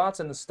 6 spots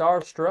in the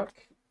Starstruck.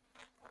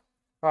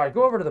 All right,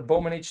 go over to the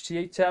Bowman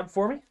HT8 tab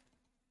for me.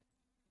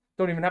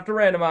 Don't even have to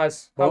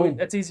randomize. Boom.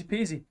 That's easy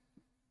peasy.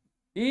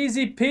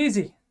 Easy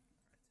peasy.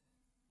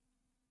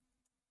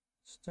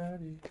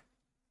 Steady.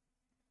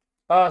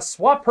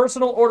 Swap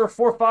personal order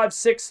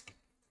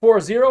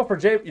 45640 for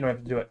Jay. You don't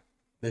have to do it.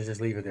 Let's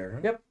just leave it there. Huh?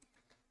 Yep.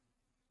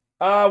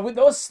 With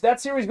those, that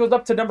series goes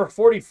up to number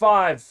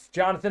 45,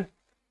 Jonathan.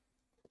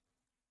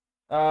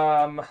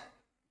 Yeah,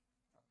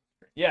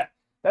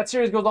 that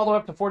series goes all the way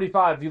up to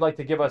 45. If you'd like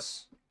to give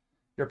us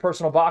your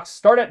personal box,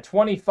 start at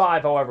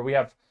 25. However, we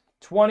have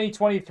 20,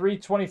 23,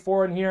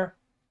 24 in here,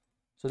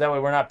 so that way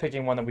we're not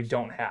picking one that we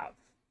don't have.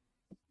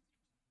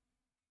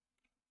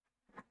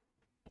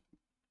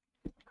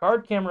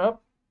 Card camera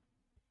up.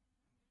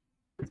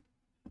 There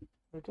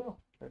we go.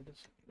 There it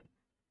is.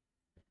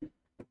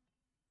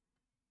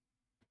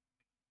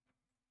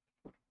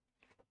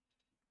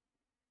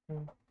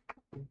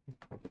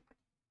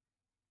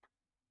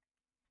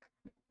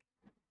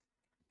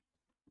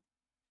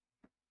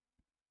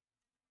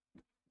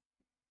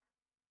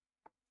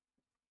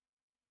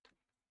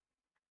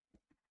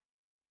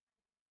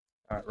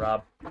 All right,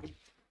 Rob.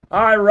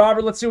 All right,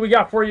 Robert, let's see what we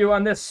got for you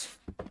on this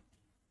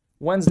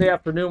Wednesday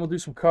afternoon. We'll do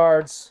some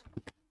cards.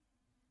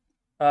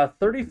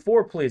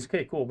 34, please.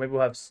 Okay, cool. Maybe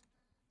we'll have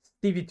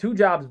Stevie Two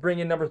Jobs bring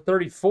in number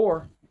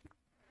 34.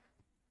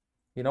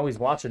 You know he's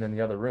watching in the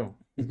other room.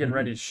 He's getting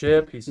ready to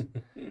ship.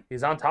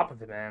 He's on top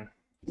of it, man.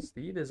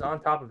 Steve is on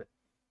top of it.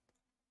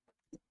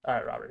 All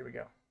right, Robert, here we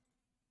go.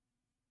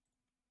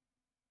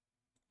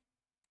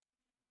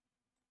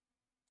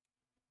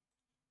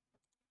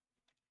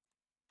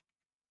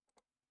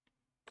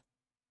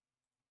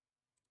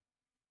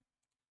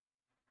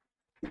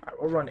 All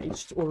right, we'll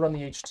run the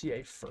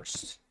HTA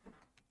first.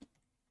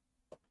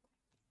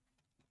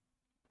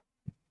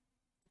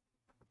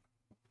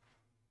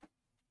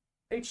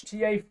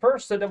 HTA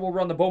first, and then we'll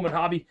run the Bowman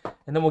Hobby,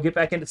 and then we'll get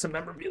back into some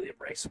memorabilia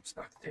breaks. Let's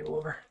knock the table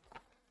over.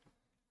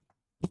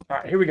 All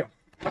right, here we go.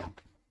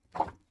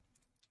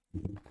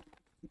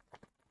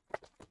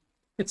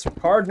 Get some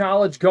card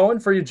knowledge going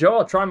for you, Joe.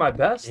 I'll try my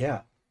best.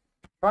 Yeah.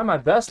 Try my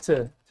best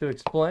to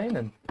explain.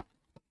 And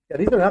Yeah,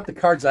 these are not the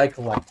cards I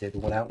collected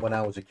when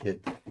I was a kid.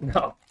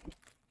 no.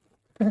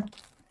 A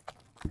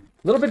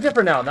little bit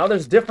different now. Now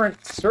there's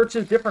different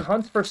searches, different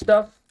hunts for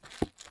stuff.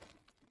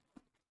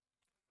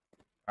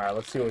 All right,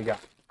 let's see what we got.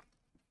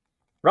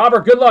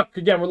 Robert, good luck.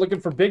 Again, we're looking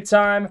for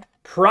big-time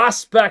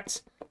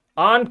prospect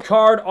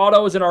on-card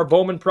autos in our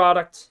Bowman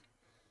product.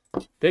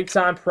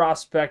 Big-time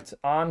prospect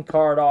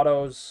on-card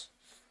autos.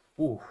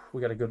 Ooh,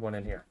 we got a good one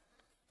in here.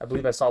 I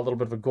believe I saw a little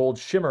bit of a gold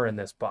shimmer in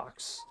this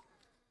box.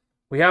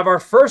 We have our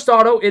first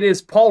auto. It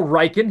is Paul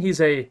Reichen.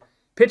 He's a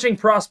pitching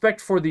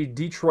prospect for the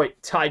Detroit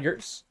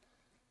Tigers.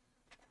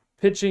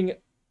 Pitching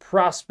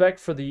prospect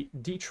for the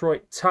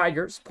Detroit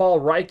Tigers. Paul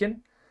Reichen.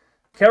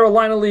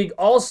 Carolina League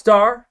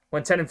All-Star.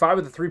 Went 10-5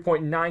 with a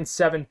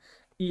 3.97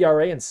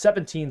 ERA and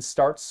 17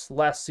 starts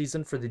last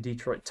season for the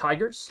Detroit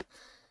Tigers.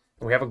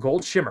 And we have a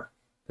gold shimmer.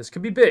 This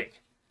could be big.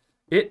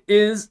 It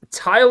is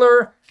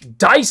Tyler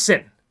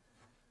Dyson.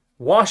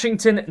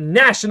 Washington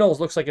Nationals.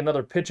 Looks like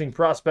another pitching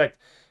prospect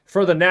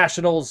for the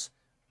Nationals.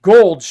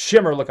 Gold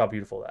shimmer. Look how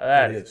beautiful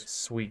that is. A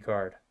sweet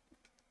card.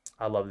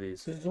 I love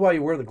these. This is why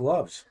you wear the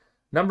gloves.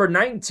 Number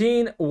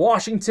 19,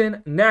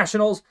 Washington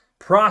Nationals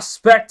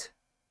prospect.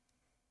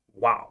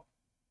 Wow.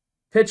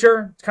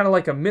 Pitcher, it's kind of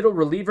like a middle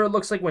reliever. It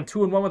looks like went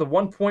 2-1 with a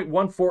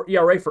 1.14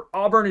 ERA for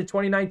Auburn in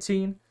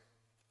 2019.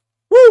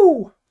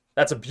 Woo!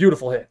 That's a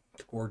beautiful hit.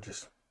 It's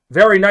gorgeous.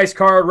 Very nice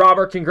card,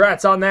 Robert.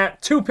 Congrats on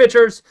that. 2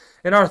 pitchers.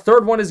 And our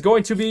third one is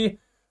going to be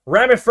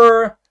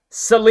Ramifer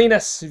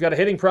Salinas. You've got a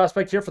hitting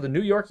prospect here for the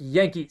New York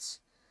Yankees.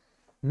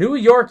 New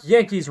York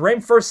Yankees,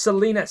 Ramifer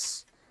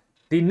Salinas.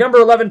 The number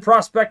 11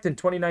 prospect in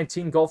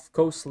 2019 Gulf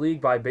Coast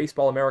League by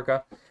Baseball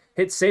America.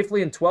 Hit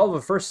safely in 12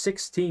 of the first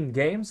 16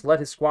 games. Led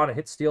his squad in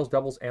hit steals,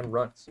 doubles, and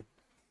runs.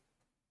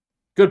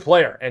 Good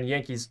player, and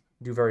Yankees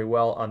do very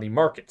well on the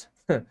market.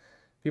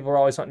 People are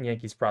always hunting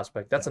Yankees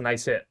prospect. That's a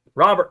nice hit.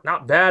 Robert,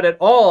 not bad at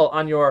all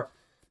on your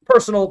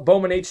personal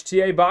Bowman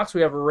HTA box.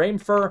 We have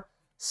Ramifer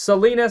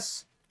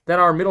Salinas. Then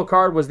our middle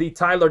card was the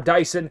Tyler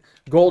Dyson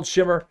Gold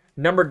Shimmer,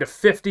 numbered to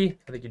 50.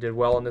 I think you did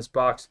well in this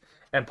box.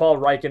 And Paul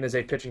Reichen is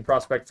a pitching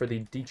prospect for the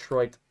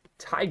Detroit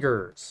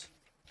Tigers.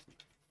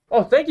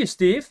 Oh, thank you,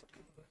 Steve.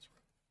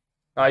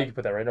 You can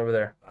put that right over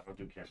there. I don't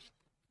do cash.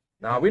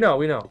 Nah, we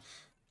know.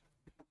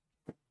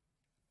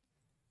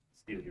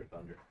 Steal your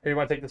thunder. Here, you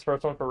want to take this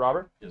first one for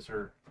Robert? Yes,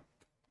 sir.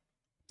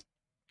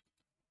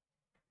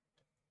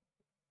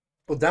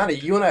 Well, Donnie,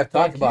 you and I have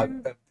talked about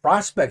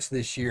prospects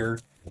this year.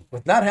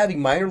 With not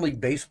having minor league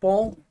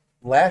baseball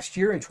last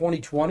year in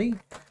 2020,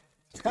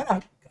 it's kind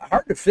of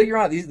hard to figure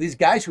out these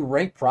guys who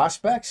rank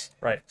prospects.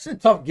 Right. It's a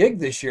tough gig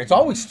this year. It's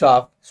always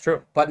tough. It's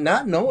true. But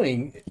not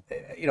knowing,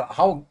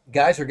 how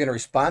guys are going to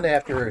respond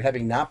after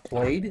having not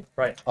played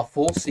a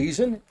full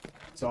season,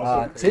 It's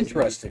also it's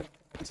interesting.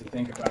 to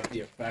think about the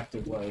effect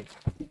of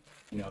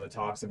the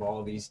talks of all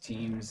of these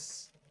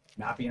teams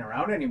not being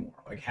around anymore.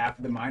 Like half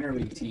of the minor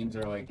league teams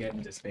are like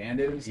getting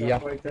disbanded and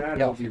stuff like that.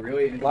 It'll be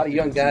really a lot of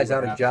young guys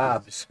out of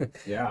jobs.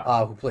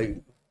 Yeah. Who play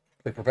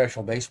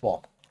professional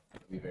baseball.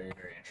 It'll be very,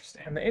 very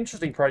interesting. And the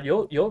interesting part,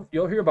 you'll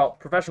hear about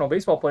professional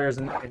baseball players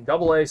in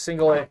AA,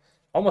 single A,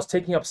 almost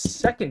taking up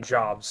second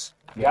jobs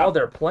while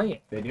they're playing.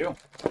 They do.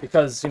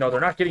 Because, they're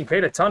not getting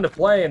paid a ton to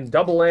play in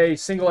AA,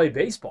 single A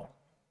baseball.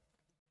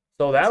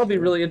 So that'll be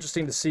really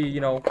interesting to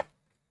see,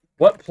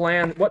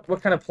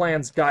 what kind of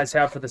plans guys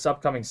have for this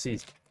upcoming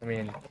season. I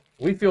mean,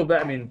 we feel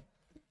bad. I mean,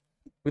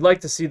 we'd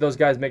like to see those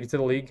guys make it to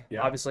the league,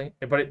 obviously,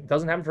 but it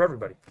doesn't happen for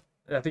everybody.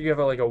 I think you have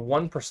like a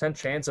 1%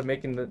 chance of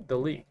making the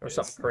league or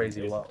something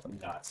crazy low.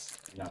 Nuts,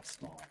 not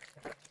small.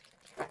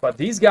 But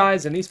these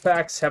guys in these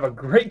packs have a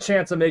great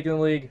chance of making the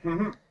league,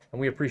 and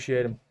we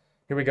appreciate them.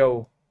 Here we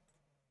go.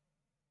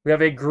 We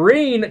have a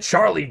green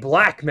Charlie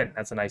Blackmon.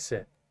 That's a nice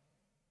hit.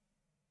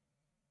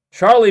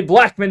 Charlie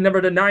Blackmon,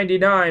 number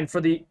 /99 for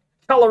the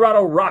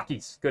Colorado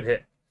Rockies. Good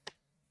hit.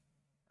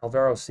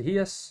 Alvaro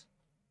Cejas,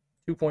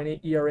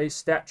 2.8 ERA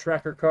stat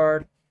tracker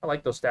card. I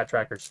like those stat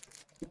trackers.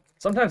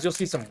 Sometimes you'll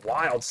see some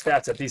wild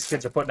stats that these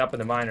kids are putting up in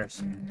the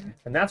minors.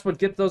 And that's what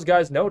gets those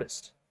guys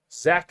noticed.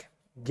 Zach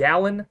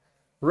Gallen,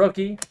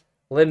 rookie.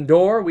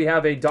 Lindor, we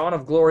have a Dawn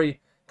of Glory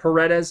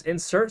Paredes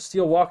insert.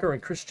 Steele Walker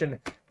and Christian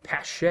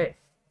Pache.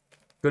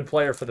 Good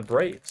player for the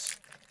Braves.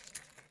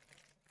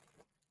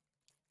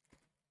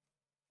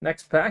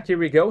 Next pack, here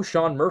we go.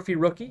 Sean Murphy,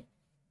 rookie.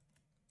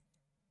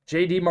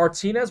 J.D.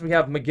 Martinez, we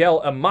have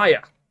Miguel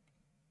Amaya.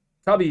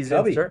 Cubbies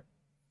insert.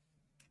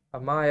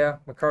 Amaya,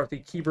 McCarthy,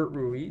 Keibert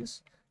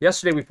Ruiz.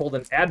 Yesterday we pulled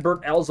an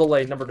Adbert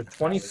Alzolay, number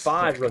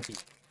 /25 rookie.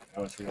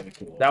 That was really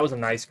cool. That was a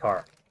nice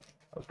card.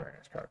 That was a very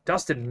nice card.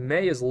 Dustin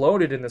May is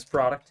loaded in this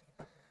product.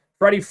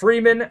 Freddie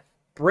Freeman,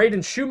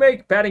 Braden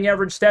Shoemake, batting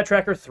average stat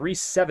tracker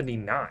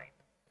 379.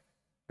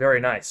 Very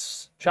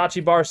nice.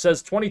 Chachi Bar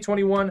says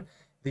 2021,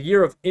 the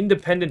year of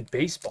independent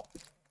baseball.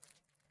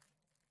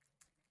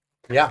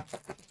 Yeah.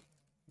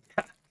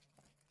 That's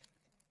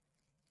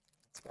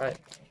right.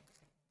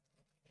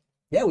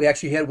 Yeah, we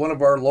actually had one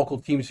of our local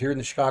teams here in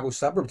the Chicago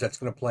suburbs that's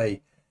going to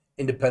play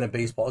independent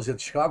baseball. Is it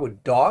Chicago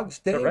Dogs,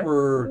 Dave? Right?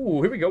 Or...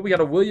 Ooh, here we go. We got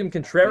a William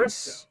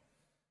Contreras.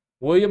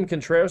 William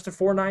Contreras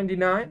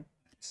 /499.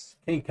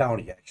 Kane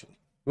County, actually.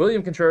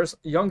 William Contreras,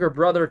 younger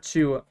brother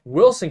to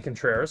Wilson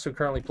Contreras, who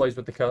currently plays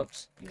with the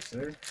Cubs. Yes,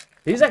 sir.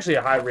 He's actually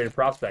a high-rated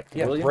prospect.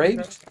 Yeah, William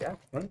Braves. Contreras.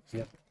 Yeah. Right?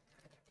 Yeah.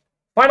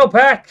 Final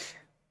pack.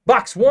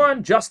 Box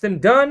 1, Justin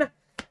Dunn,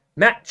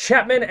 Matt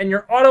Chapman, and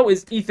your auto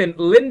is Ethan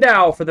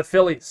Lindau for the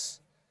Phillies.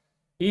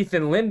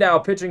 Ethan Lindau,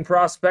 pitching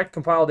prospect,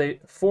 compiled a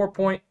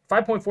 5.4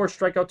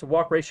 strikeout to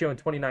walk ratio in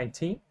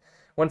 2019.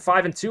 Went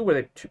 5-2 with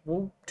a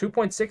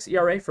 2.6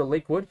 ERA for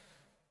Lakewood.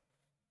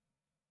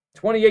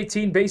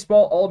 2018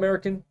 baseball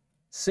All-American,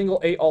 Single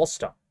A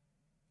All-Star.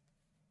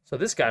 So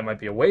this guy might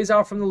be a ways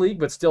out from the league,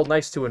 but still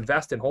nice to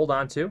invest and hold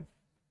on to,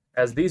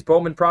 as these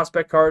Bowman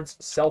prospect cards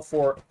sell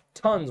for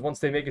tons once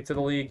they make it to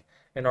the league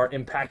and are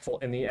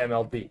impactful in the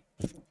MLB.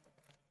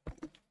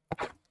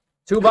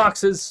 2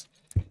 boxes.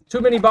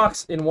 2 mini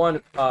box in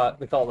one.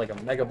 They call it like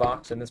a mega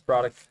box in this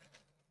product.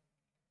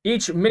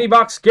 Each mini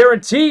box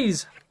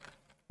guarantees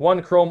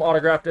 1 chrome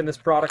autographed in this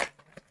product.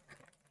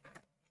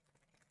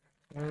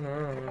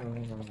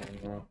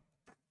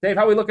 Dave,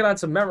 how are we looking on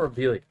some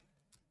memorabilia?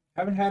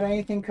 Haven't had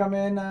anything come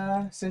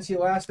in since you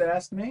last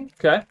asked me.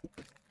 Okay.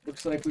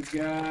 Looks like we've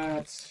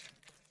got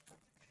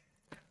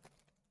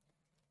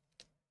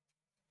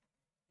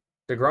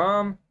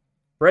DeGrom,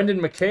 Brendan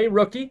McKay,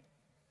 rookie.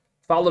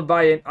 Followed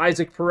by an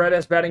Isaac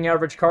Paredes batting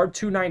average card,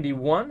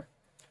 291.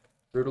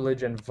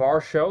 Rutledge and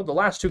Varsho. The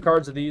last 2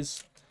 cards of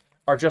these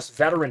are just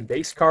veteran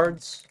base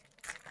cards.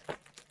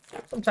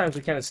 Sometimes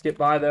we kind of skip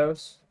by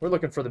those. We're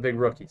looking for the big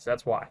rookies,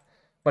 that's why.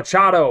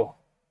 Machado,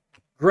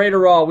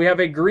 Graterol. We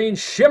have a green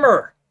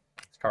shimmer.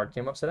 This card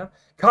came upside down.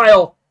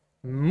 Kyle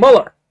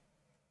Muller.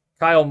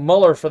 Kyle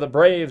Muller for the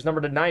Braves,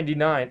 number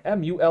 /99.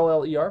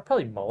 M-U-L-L-E-R.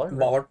 Probably Muller.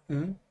 Muller.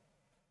 Mm-hmm.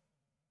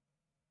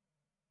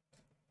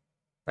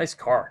 Nice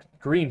card.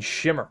 Green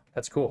shimmer.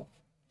 That's cool.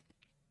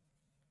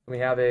 We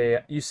have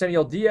a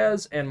Yuseniel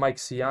Diaz and Mike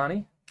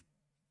Ciani.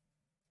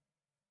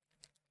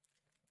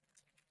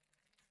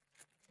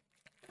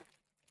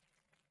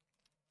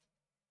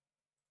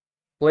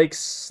 Blake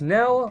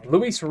Snell.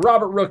 Luis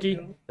Robert,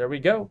 rookie. There we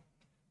go.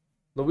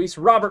 Luis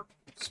Robert.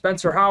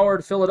 Spencer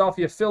Howard,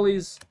 Philadelphia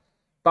Phillies.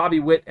 Bobby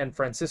Witt and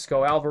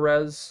Francisco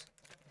Alvarez.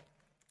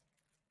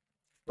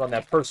 Run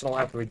that personal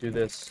after we do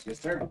this. yes,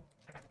 sir.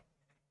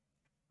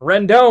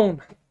 Rendon.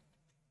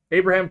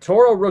 Abraham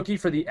Toro, rookie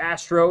for the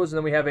Astros. And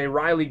then we have a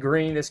Riley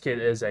Green. This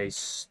kid is a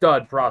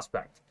stud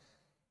prospect.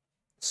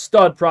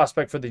 Stud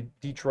prospect for the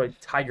Detroit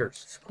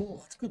Tigers. It's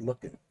cool. It's good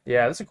looking.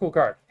 Yeah, that's a cool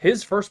card.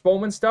 His first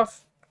Bowman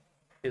stuff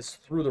is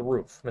through the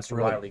roof, Mr.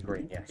 Really? Riley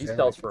Green. Yeah, he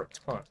sells for a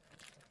ton.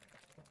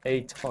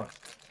 A ton.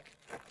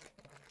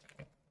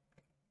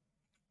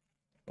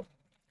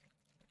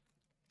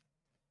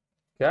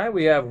 Okay,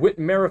 we have Whit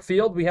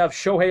Merrifield. We have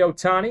Shohei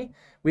Ohtani.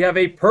 We have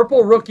a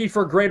purple rookie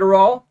for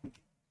Graterol.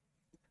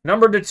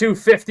 Number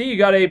 /250, you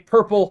got a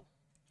purple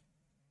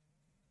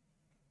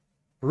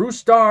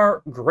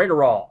Brusdar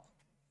Graterol.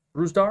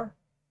 Brusdar,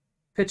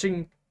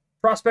 pitching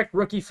prospect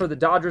rookie for the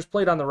Dodgers,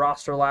 played on the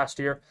roster last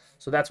year,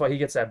 so that's why he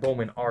gets that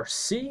Bowman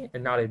RC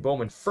and not a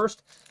Bowman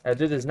first.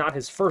 It is not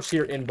his first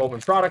year in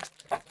Bowman products,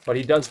 but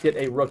he does get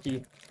a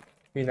rookie,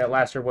 meaning that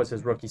last year was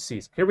his rookie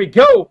season. Here we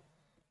go.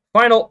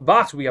 Final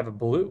box. We have a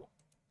blue.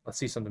 Let's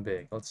see something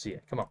big. Let's see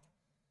it. Come on.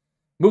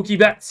 Mookie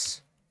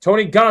Betts,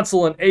 Tony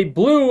Gonsolin, a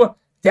blue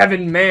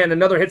Devin Mann,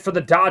 another hit for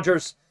the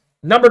Dodgers.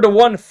 Number to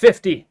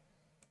 150.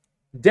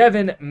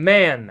 Devin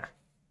Mann.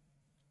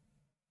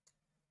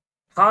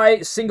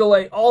 High single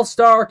A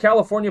All-Star,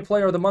 California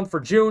Player of the Month for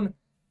June.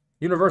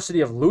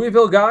 University of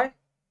Louisville guy.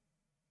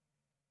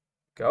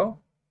 Go.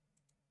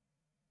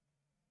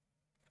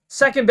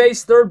 Second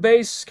base, third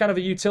base, kind of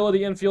a utility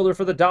infielder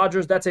for the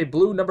Dodgers. That's a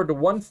blue number to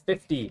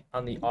 150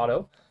 on the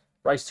auto.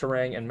 Bryce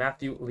Terang and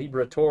Matthew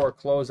Liberatore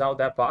close out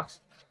that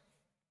box.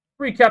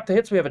 Recap the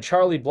hits. We have a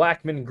Charlie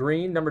Blackmon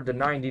green, numbered to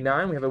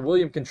 99. We have a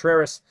William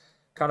Contreras,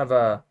 kind of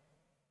a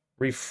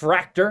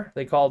refractor,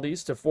 they call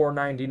these, to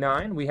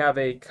 499. We have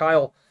a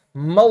Kyle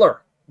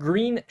Muller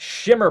green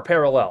shimmer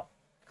parallel.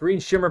 Green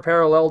shimmer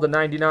parallel to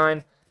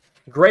 99.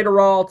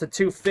 Graterol to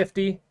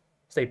 250.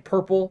 It's a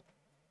purple.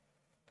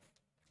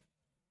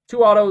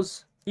 Two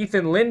autos.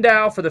 Ethan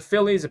Lindau for the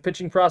Phillies, a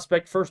pitching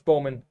prospect, first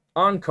Bowman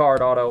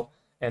on-card auto.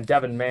 And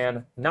Devin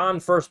Mann,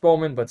 non-first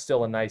Bowman, but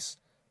still a nice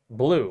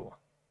blue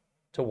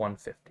to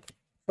 150.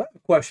 I have a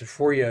question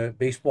for you,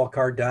 baseball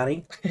card,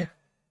 Donnie.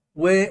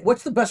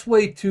 What's the best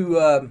way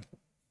to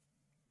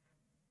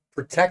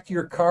protect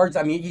your cards?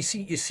 I mean, you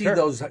see Sure.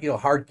 those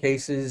hard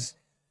cases.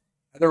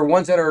 There are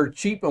ones that are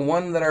cheap and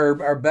one that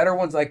are better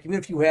ones. Like even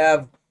if you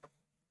have,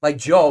 like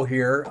Joe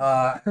here,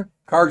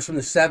 cards from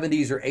the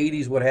 70s or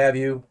 80s, what have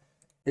you,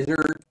 is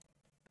there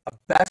a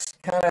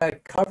best kind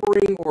of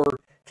covering or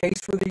case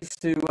for these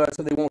to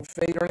so they won't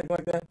fade or anything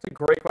like that? That's a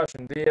great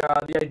question.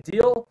 The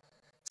ideal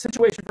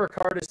situation for a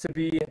card is to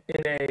be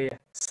in a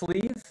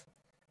sleeve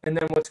and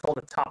then what's called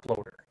a top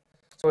loader.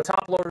 So a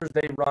top loaders,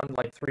 they run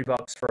like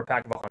 $3 for a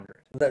pack of 100.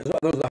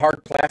 Those are the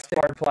hard plastic.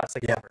 Hard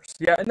plastic covers.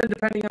 Yeah, and then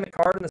depending on the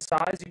card and the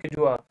size, you can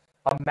do a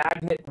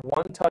magnet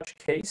one-touch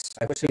case,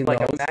 which is like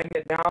those. a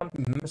magnet down,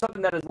 or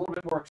something that is a little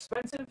bit more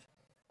expensive.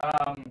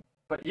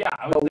 But yeah,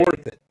 I would But say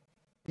worth it.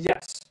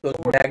 yes. Those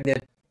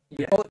magnet.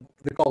 Yeah.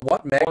 They're called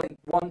what? Magnet.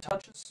 One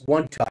touches.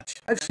 One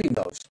touch. I've seen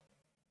those.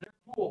 They're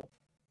cool,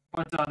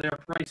 but they're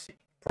pricey.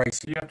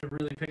 Pricey. You have to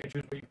really pick and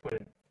choose what you put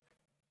in.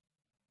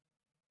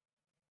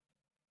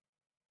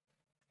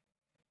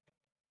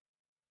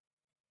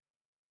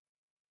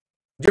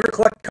 Do you ever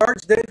collect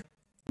cards, Dave?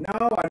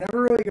 No, I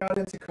never really got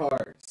into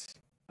cards.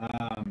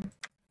 I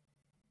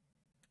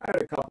had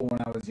a couple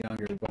when I was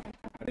younger, but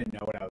I didn't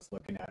know what I was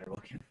looking at or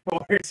looking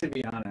for, to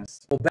be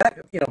honest. Well, back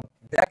in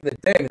the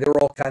day, there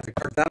were all kinds of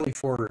cards, not only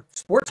for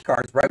sports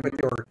cards, right? But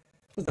there were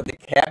the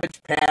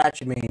Cabbage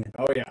Patch. I mean,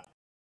 Oh yeah,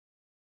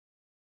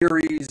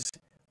 series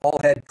all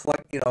had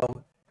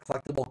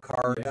collectible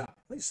cards. Yeah. I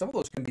think some of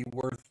those can be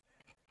worth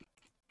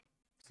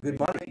good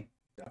money.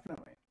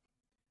 Definitely.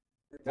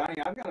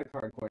 Donnie, I've got a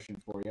card question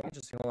for you.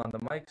 Just hold on. The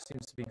mic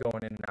seems to be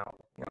going in and out.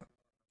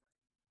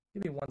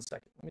 Give me 1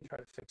 second. Let me try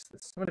to fix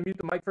this. I'm going to mute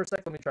the mic for a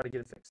second. Let me try to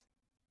get it fixed.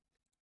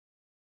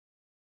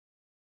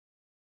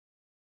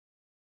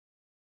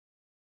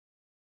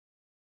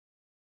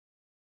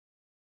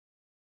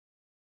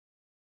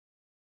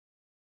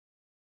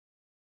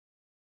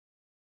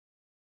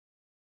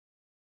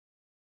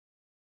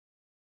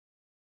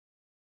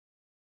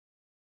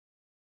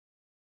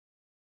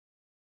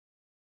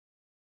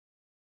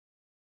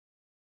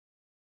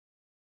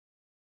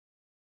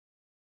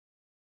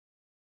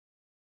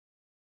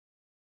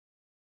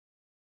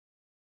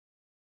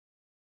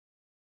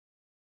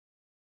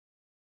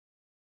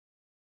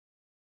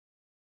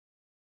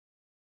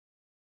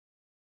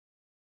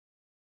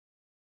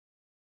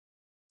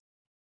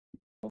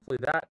 Hopefully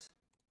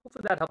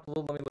that helped a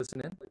little. Let me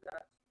listen in.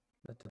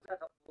 That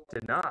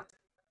did not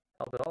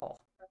help at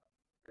all.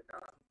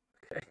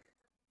 Okay.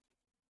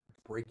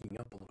 Breaking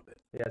up a little bit.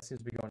 Yeah, it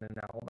seems to be going in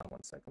now. Hold on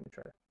 1 second. Let me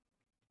try to.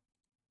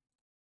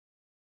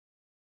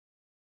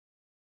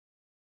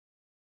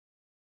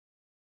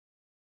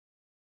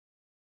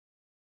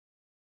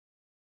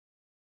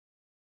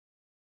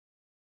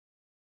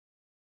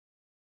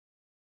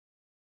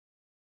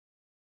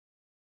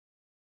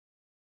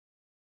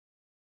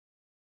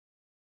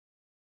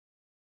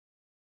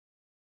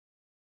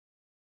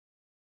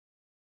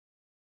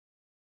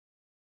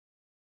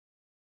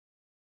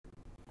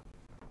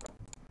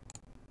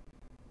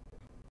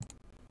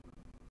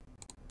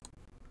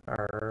 All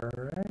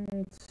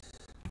right.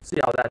 See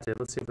how that did.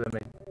 Let's see if that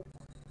made.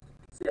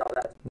 See how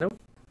that. Nope.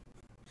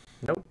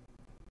 Nope.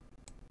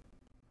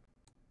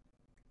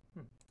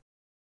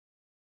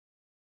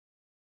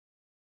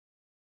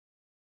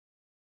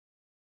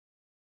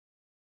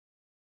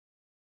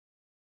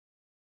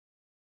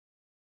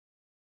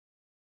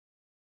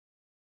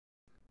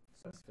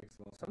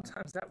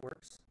 Sometimes that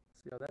works.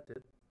 See how that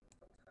did.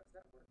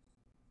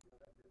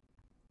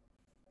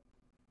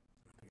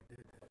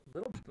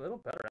 Little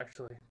better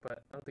actually,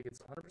 but I don't think it's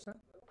 100%.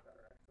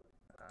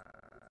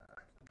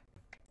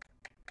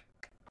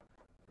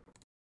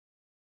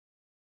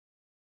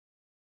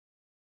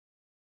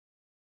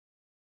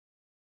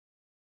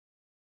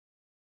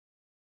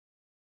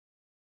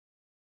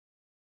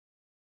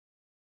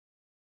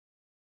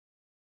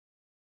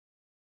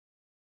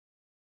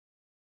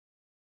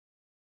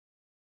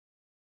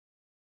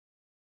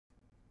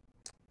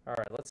 All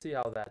right, let's see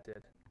how that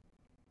did.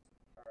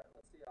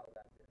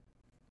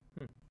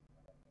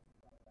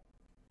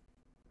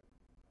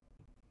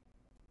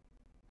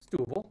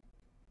 doable.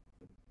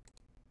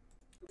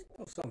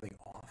 Oh, something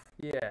off.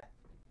 Yeah,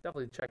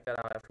 definitely check that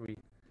out after we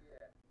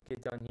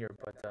get done here.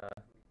 But try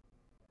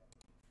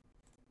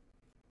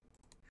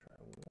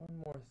one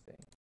more thing.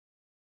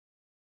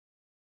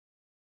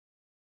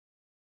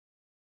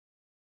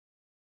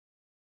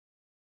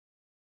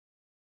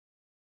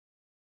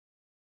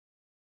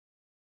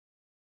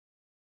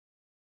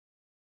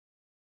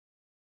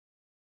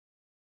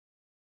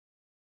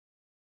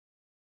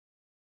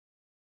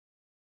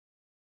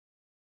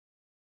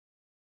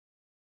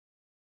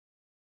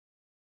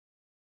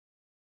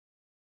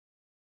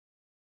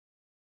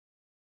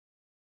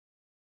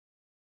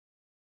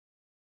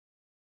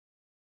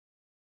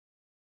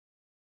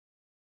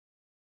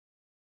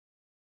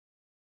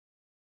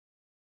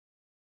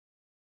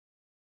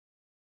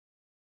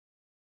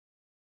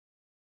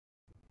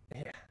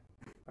 Yeah,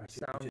 our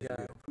sound Which is guy.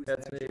 you. Who's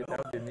That's that, me. Joe?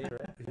 That would be me,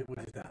 right? Which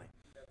is Donnie.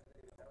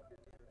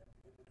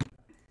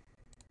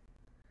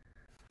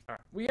 All right,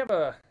 we have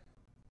a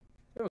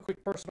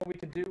quick personal we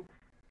can do.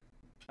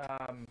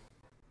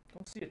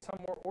 Don't see a ton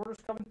more orders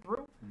coming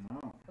through.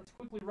 No. Let's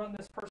quickly run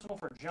this personal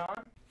for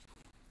John.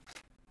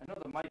 I know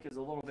the mic is a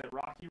little bit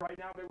rocky right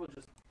now. Maybe we'll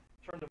just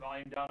turn the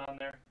volume down on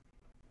there.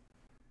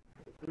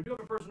 We do have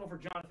a personal for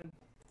Jonathan.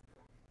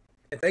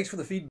 And thanks for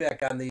the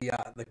feedback on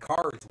the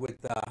cards with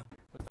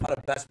how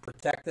to best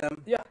protect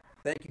them. Yeah,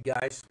 Thank you,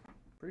 guys.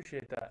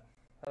 appreciate that.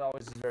 That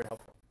always is very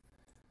helpful.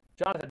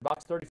 Jonathan,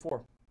 box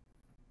 34.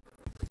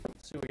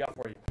 Let's see what we got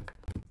for you.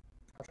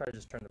 I'll try to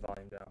just turn the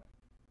volume down,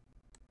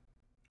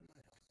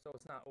 so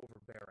it's not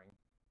overbearing.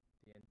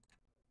 The end.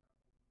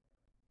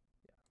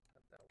 Yeah,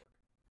 that'll work.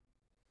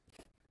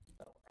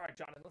 All right,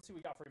 Jonathan, let's see what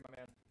we got for you, my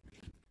man.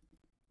 Interesting.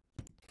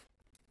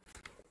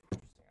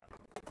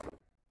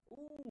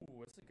 Ooh,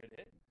 that's a good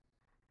hit.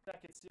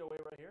 That gets COA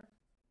right here.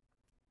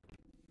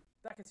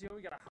 That gets COA.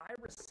 We got a high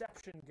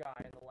reception guy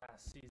in the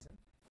last season.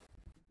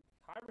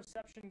 High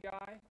reception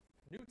guy.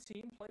 New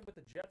team. Played with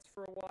the Jets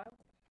for a while.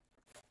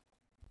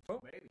 Oh,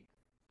 Baby.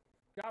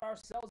 got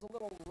ourselves a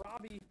little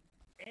Robbie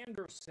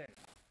Anderson.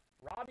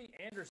 Robbie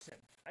Anderson.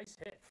 Nice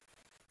hit.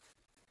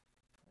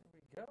 There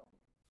we go.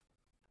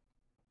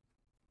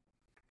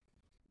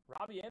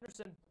 Robbie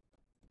Anderson,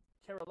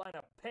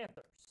 Carolina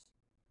Panthers.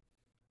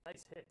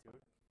 Nice hit, dude.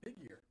 Big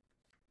year.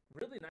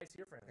 Really nice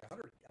year for him.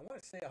 100. I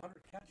want to say 100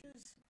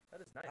 catches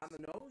That is nice. on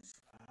the nose.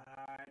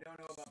 I don't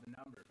know about the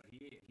number, but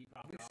he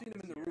popped We've off seen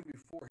him in this the year. room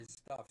before his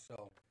stuff,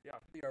 so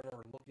Yeah. we are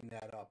looking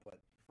that up. But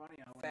Funny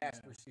how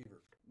fast receiver.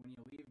 when you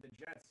leave the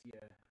Jets, you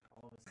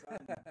all of a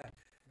sudden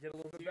Get a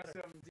little bit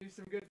better. do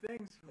some good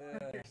things.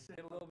 Get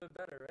a little bit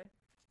better, right?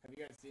 Have you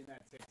guys seen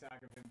that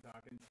TikTok of him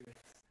talking to his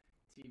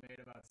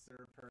teammate about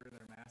Sir Purr,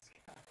 their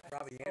mascot?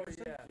 Robbie Oh,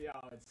 Anderson. yeah.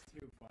 Yeah, it's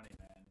too funny,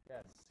 man.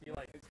 Yes. He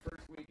like, His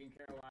first week in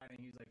Carolina,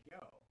 he's like, "Yo,"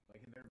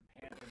 like their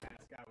Panther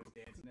mascot was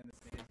dancing in the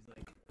stands. He's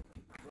like,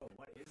 "Bro,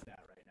 what is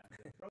that right now?"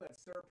 He's like, "Bro, that's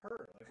Sir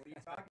Purr. Like, what are you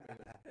talking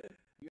about?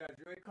 You guys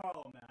really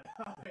call him that?"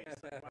 He's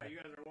like, "Wow, you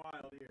guys are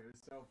wild here." It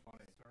was so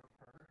funny. Sir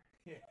Purr.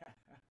 Yeah.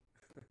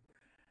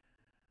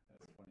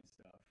 That's funny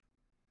stuff.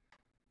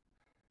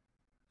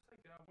 it's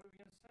like what are we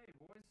gonna say,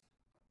 boys?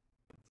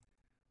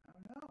 I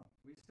don't know.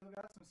 We still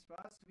got some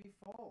spots to be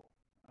full.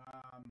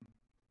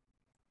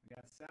 We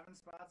got 7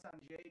 spots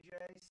on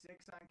JJ,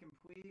 6 on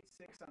Complete,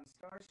 6 on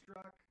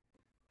Starstruck,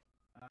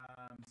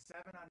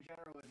 7 on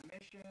General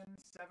Admission,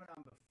 7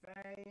 on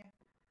Buffet.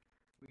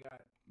 We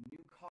got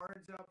new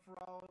cards up for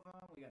all of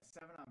them. We got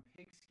 7 on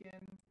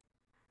Pigskin.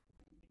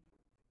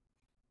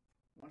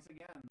 Once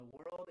again, the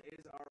world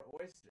is our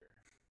oyster.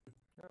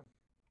 Yeah.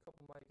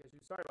 Couple mic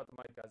issues. Sorry about the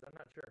mic, guys. I'm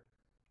not sure.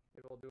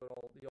 Maybe we'll do it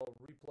all the old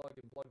replug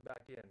and plug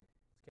back in.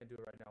 Just can't do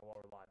it right now while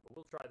we're live, but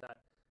we'll try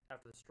that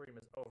after the stream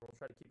is over. We'll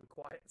try to keep it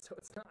quiet so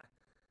it's not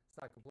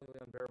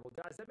completely unbearable.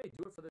 Guys, that may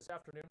do it for this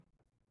afternoon.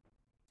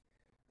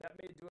 That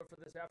may do it for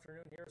this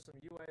afternoon. Here are some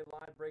UA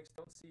live breaks.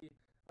 Don't see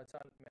a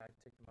ton. May I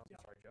take them out?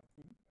 Yeah. Sorry, Joe.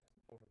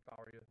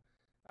 Overpower you.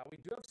 We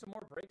do have some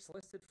more breaks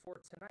listed for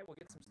tonight. We'll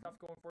get some stuff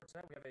going for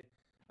tonight. We have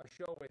a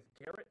show with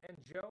Garrett and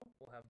Joe.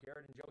 We'll have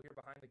Garrett and Joe here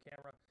behind the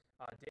camera.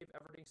 Dave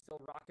Everding still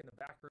rocking the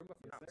back room, if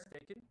I'm not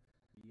mistaken.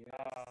 Yes,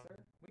 sir.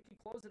 We can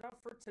close it out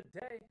for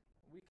today.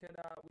 We can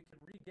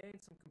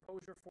regain some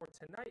composure for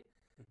tonight.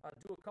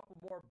 Do a couple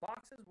more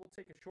boxes. We'll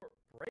take a short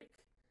break.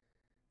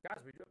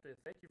 Guys, we do have to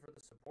thank you for the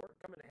support.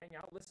 Come and hang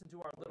out. Listen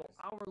to our little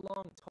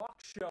hour-long talk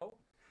show.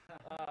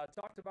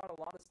 Talked about a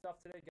lot of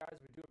stuff today, guys.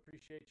 We do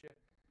appreciate you.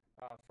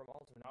 From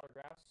Ultimate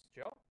Autographs,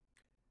 Joe?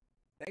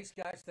 Thanks,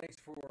 guys. Thanks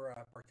for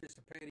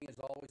participating, as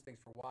always.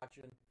 Thanks for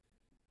watching.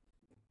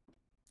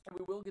 And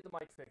we will get the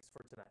mic fixed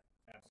for tonight.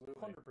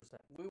 Absolutely. 100%.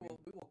 We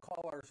will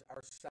call our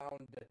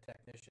sound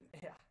technician,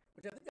 Yeah.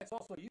 which I think that's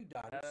also you,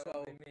 Donnie. That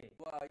So, would be me.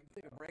 well, you can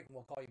take a break and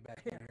we'll call you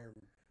back in here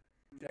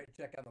and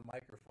check on the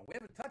microphone. We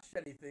haven't touched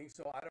anything,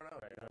 so I don't know.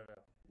 Right, I don't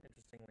know.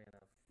 Interestingly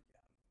enough.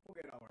 We'll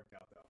get it all worked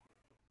out, though.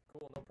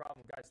 Cool, no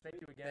problem, guys. Thank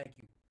you again. Thank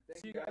you.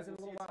 See you guys in a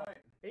We'll little see you while.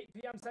 tonight. 8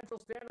 p.m. Central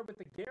Standard with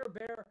the Gare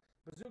Bear,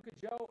 Bazooka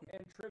Joe,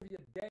 and Trivia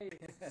Dave.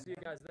 See you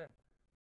guys then.